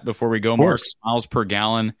chat before we go, Mark? Miles per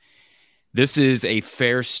gallon. This is a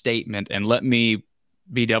fair statement, and let me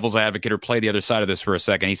be devil's advocate or play the other side of this for a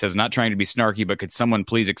second. He says, not trying to be snarky, but could someone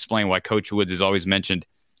please explain why Coach Woods is always mentioned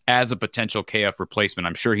as a potential KF replacement?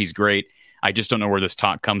 I'm sure he's great. I just don't know where this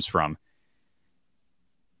talk comes from.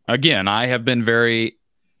 Again, I have been very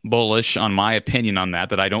bullish on my opinion on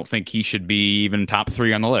that I don't think he should be even top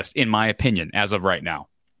 3 on the list, in my opinion, as of right now.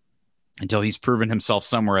 Until he's proven himself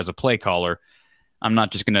somewhere as a play caller, I'm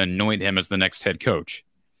not just going to anoint him as the next head coach.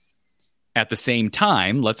 At the same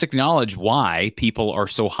time, let's acknowledge why people are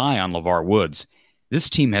so high on LeVar Woods. This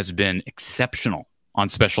team has been exceptional on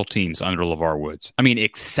special teams under LeVar Woods. I mean,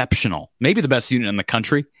 exceptional. Maybe the best unit in the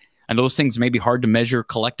country. And those things may be hard to measure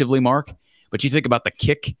collectively, Mark. But you think about the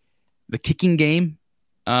kicking game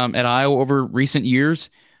at Iowa over recent years.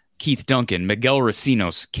 Keith Duncan, Miguel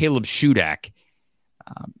Racinos, Caleb Shudak.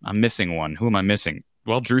 I'm missing one. Who am I missing?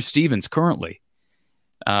 Well, Drew Stevens currently.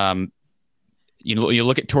 You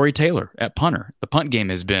look at Torrey Taylor at punter. The punt game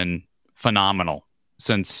has been phenomenal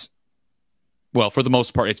since, well, for the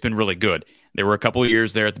most part, it's been really good. There were a couple of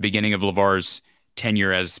years there at the beginning of LeVar's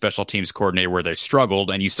tenure as special teams coordinator where they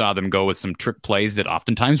struggled, and you saw them go with some trick plays that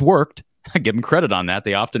oftentimes worked. I give them credit on that.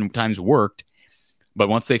 They oftentimes worked. But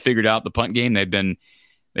once they figured out the punt game,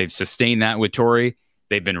 they've sustained that with Torrey.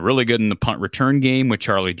 They've been really good in the punt return game with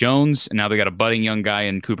Charlie Jones, and now they got a budding young guy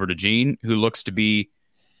in Cooper DeJean who looks to be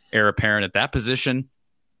heir apparent at that position.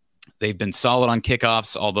 They've been solid on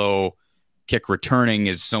kickoffs, although kick returning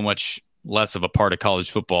is so much less of a part of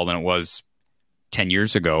college football than it was 10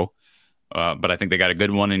 years ago. But I think they got a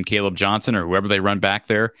good one in Caleb Johnson or whoever they run back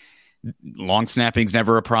there. Long snapping's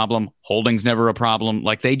never a problem. Holding's never a problem.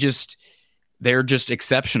 Like they're just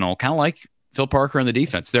exceptional, kind of like Phil Parker in the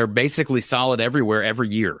defense. They're basically solid everywhere every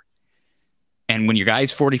year. And when your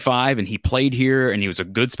guy's 45 and he played here and he was a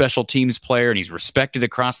good special teams player and he's respected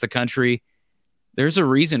across the country, there's a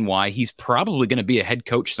reason why he's probably going to be a head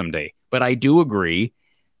coach someday. But I do agree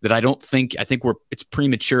that I think it's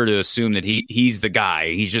premature to assume that he's the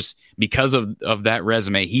guy. He's just, because of that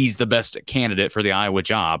resume, he's the best candidate for the Iowa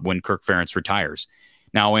job when Kirk Ferentz retires.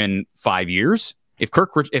 Now, in 5 years, if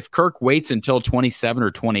Kirk waits until 27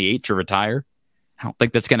 or 28 to retire, I don't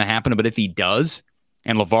think that's going to happen. But if he does,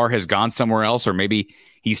 and LeVar has gone somewhere else, or maybe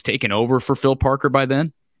he's taken over for Phil Parker by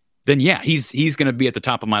then yeah, he's going to be at the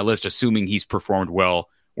top of my list, assuming he's performed well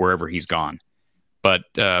wherever he's gone. But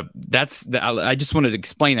I just wanted to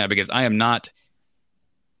explain that because I'm not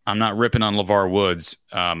ripping on LeVar Woods.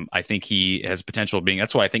 I think he has potential of being.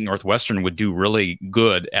 That's why I think Northwestern would do really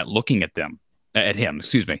good at looking at him.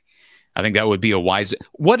 Excuse me. I think that would be a wise.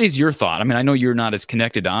 What is your thought? I mean, I know you're not as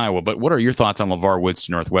connected to Iowa, but what are your thoughts on LeVar Woods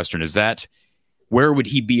to Northwestern? Where would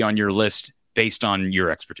he be on your list based on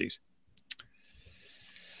your expertise?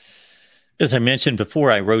 As I mentioned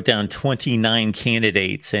before, I wrote down 29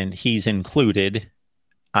 candidates, and he's included.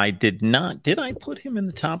 Did I put him in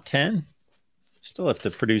the top 10? Still have to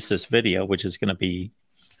produce this video, which is going to be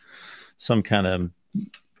some kind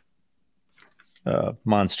of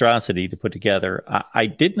monstrosity to put together. I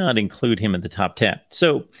did not include him in the top 10.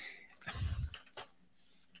 So,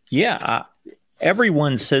 yeah,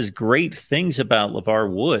 everyone says great things about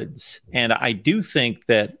LeVar Woods, and I do think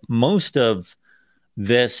that most of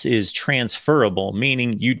this is transferable,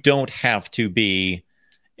 meaning you don't have to be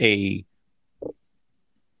a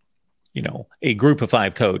group of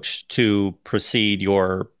 5 coach to precede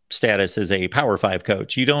your status as a power 5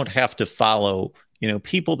 coach. You don't have to follow,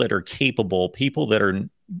 people that are capable, people that are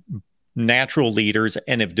natural leaders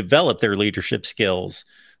and have developed their leadership skills,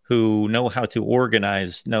 who know how to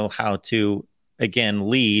organize, know how to, again,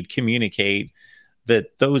 lead, communicate,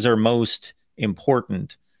 that those are most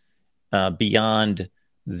important beyond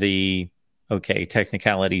the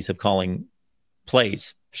technicalities of calling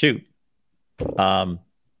plays. Shoot.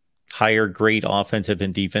 Hire great offensive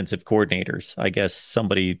and defensive coordinators. I guess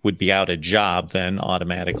somebody would be out of job then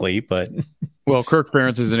automatically, but well, Kirk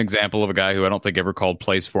Ferentz is an example of a guy who I don't think ever called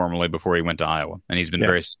plays formally before he went to Iowa, and he's been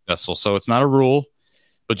very successful. So it's not a rule,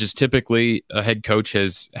 but just typically a head coach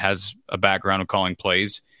has a background of calling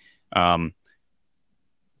plays. I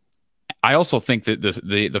also think that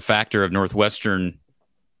the factor of Northwestern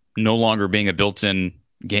no longer being a built-in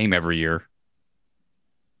game every year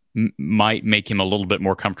might make him a little bit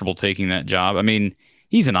more comfortable taking that job. I mean,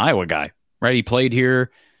 he's an Iowa guy, right? He played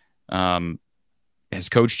here, has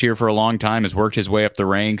coached here for a long time, has worked his way up the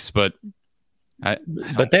ranks, but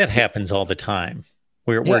that happens all the time.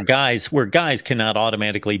 Where guys cannot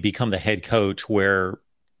automatically become the head coach where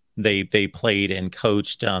they played and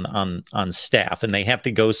coached on staff, and they have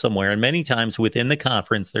to go somewhere. And many times within the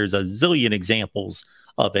conference, there's a zillion examples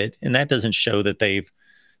of it, and that doesn't show that they've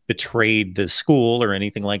betrayed the school or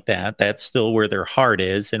anything like that. That's still where their heart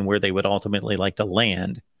is and where they would ultimately like to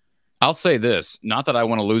land. I'll say this, not that I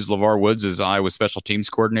want to lose LeVar Woods as Iowa's special teams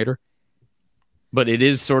coordinator, but it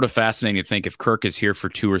is sort of fascinating to think if Kirk is here for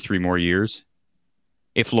 2 or 3 more years,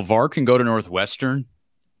 if LeVar can go to Northwestern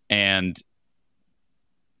and,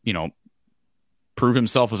 prove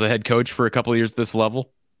himself as a head coach for a couple of years at this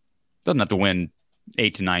level, doesn't have to win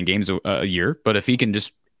 8 to 9 games a year, but if he can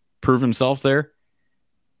just prove himself there,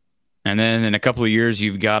 and then in a couple of years,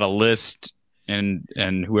 you've got a list, and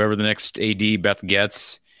whoever the next AD Beth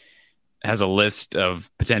gets has a list of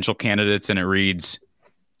potential candidates, and it reads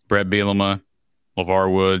Brett Bielema,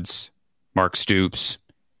 LeVar Woods, Mark Stoops.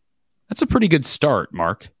 That's a pretty good start,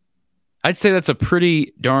 Mark. I'd say that's a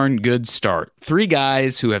pretty darn good start. 3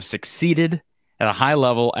 guys who have succeeded at a high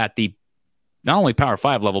level at the not only Power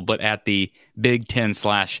 5 level, but at the Big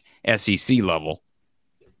Ten/SEC level.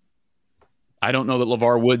 I don't know that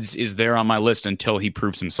LeVar Woods is there on my list until he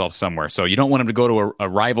proves himself somewhere. So you don't want him to go to a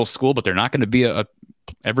rival school, but they're not going to be a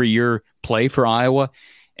every year play for Iowa.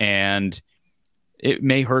 And it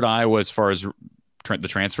may hurt Iowa as far as the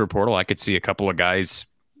transfer portal. I could see a couple of guys,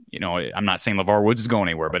 I'm not saying LeVar Woods is going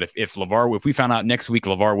anywhere, but if we found out next week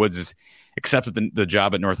LeVar Woods is accepted the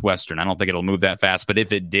job at Northwestern, I don't think it'll move that fast. But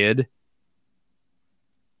if it did,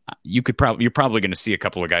 you're probably going to see a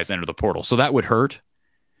couple of guys enter the portal. So that would hurt.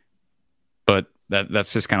 But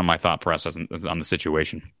that's just kind of my thought process on the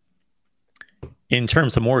situation. In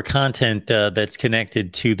terms of more content that's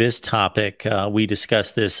connected to this topic, we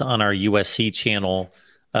discussed this on our USC channel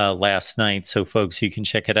last night. So, folks, you can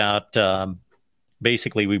check it out.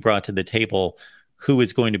 Basically, we brought to the table who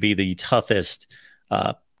is going to be the toughest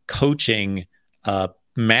coaching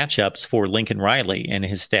matchups for Lincoln Riley and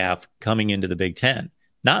his staff coming into the Big Ten.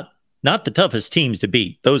 Not the toughest teams to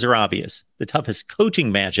beat. Those are obvious. The toughest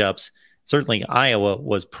coaching matchups. Certainly, Iowa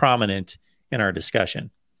was prominent in our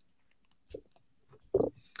discussion.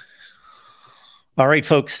 All right,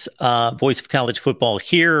 folks, Voice of College Football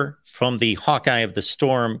here from the Hawkeye of the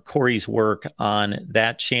Storm. Corey's work on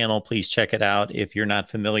that channel. Please check it out if you're not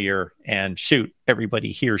familiar. And shoot,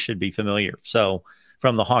 everybody here should be familiar. So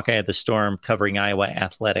from the Hawkeye of the Storm, covering Iowa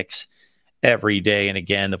athletics every day. And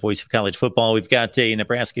again, the Voice of College Football. We've got a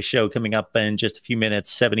Nebraska show coming up in just a few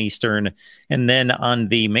minutes, 7 Eastern. And then on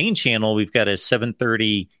the main channel, we've got a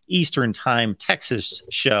 7:30 Eastern time Texas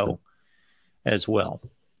show as well.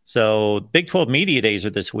 So Big 12 Media Days are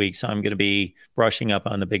this week. So I'm going to be brushing up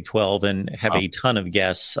on the Big 12 and have a ton of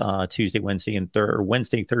guests Tuesday, Wednesday, and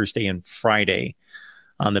Wednesday, Thursday, and Friday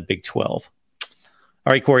on the Big 12.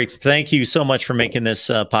 All right, Corey, thank you so much for making this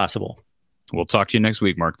possible. We'll talk to you next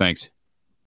week, Mark. Thanks.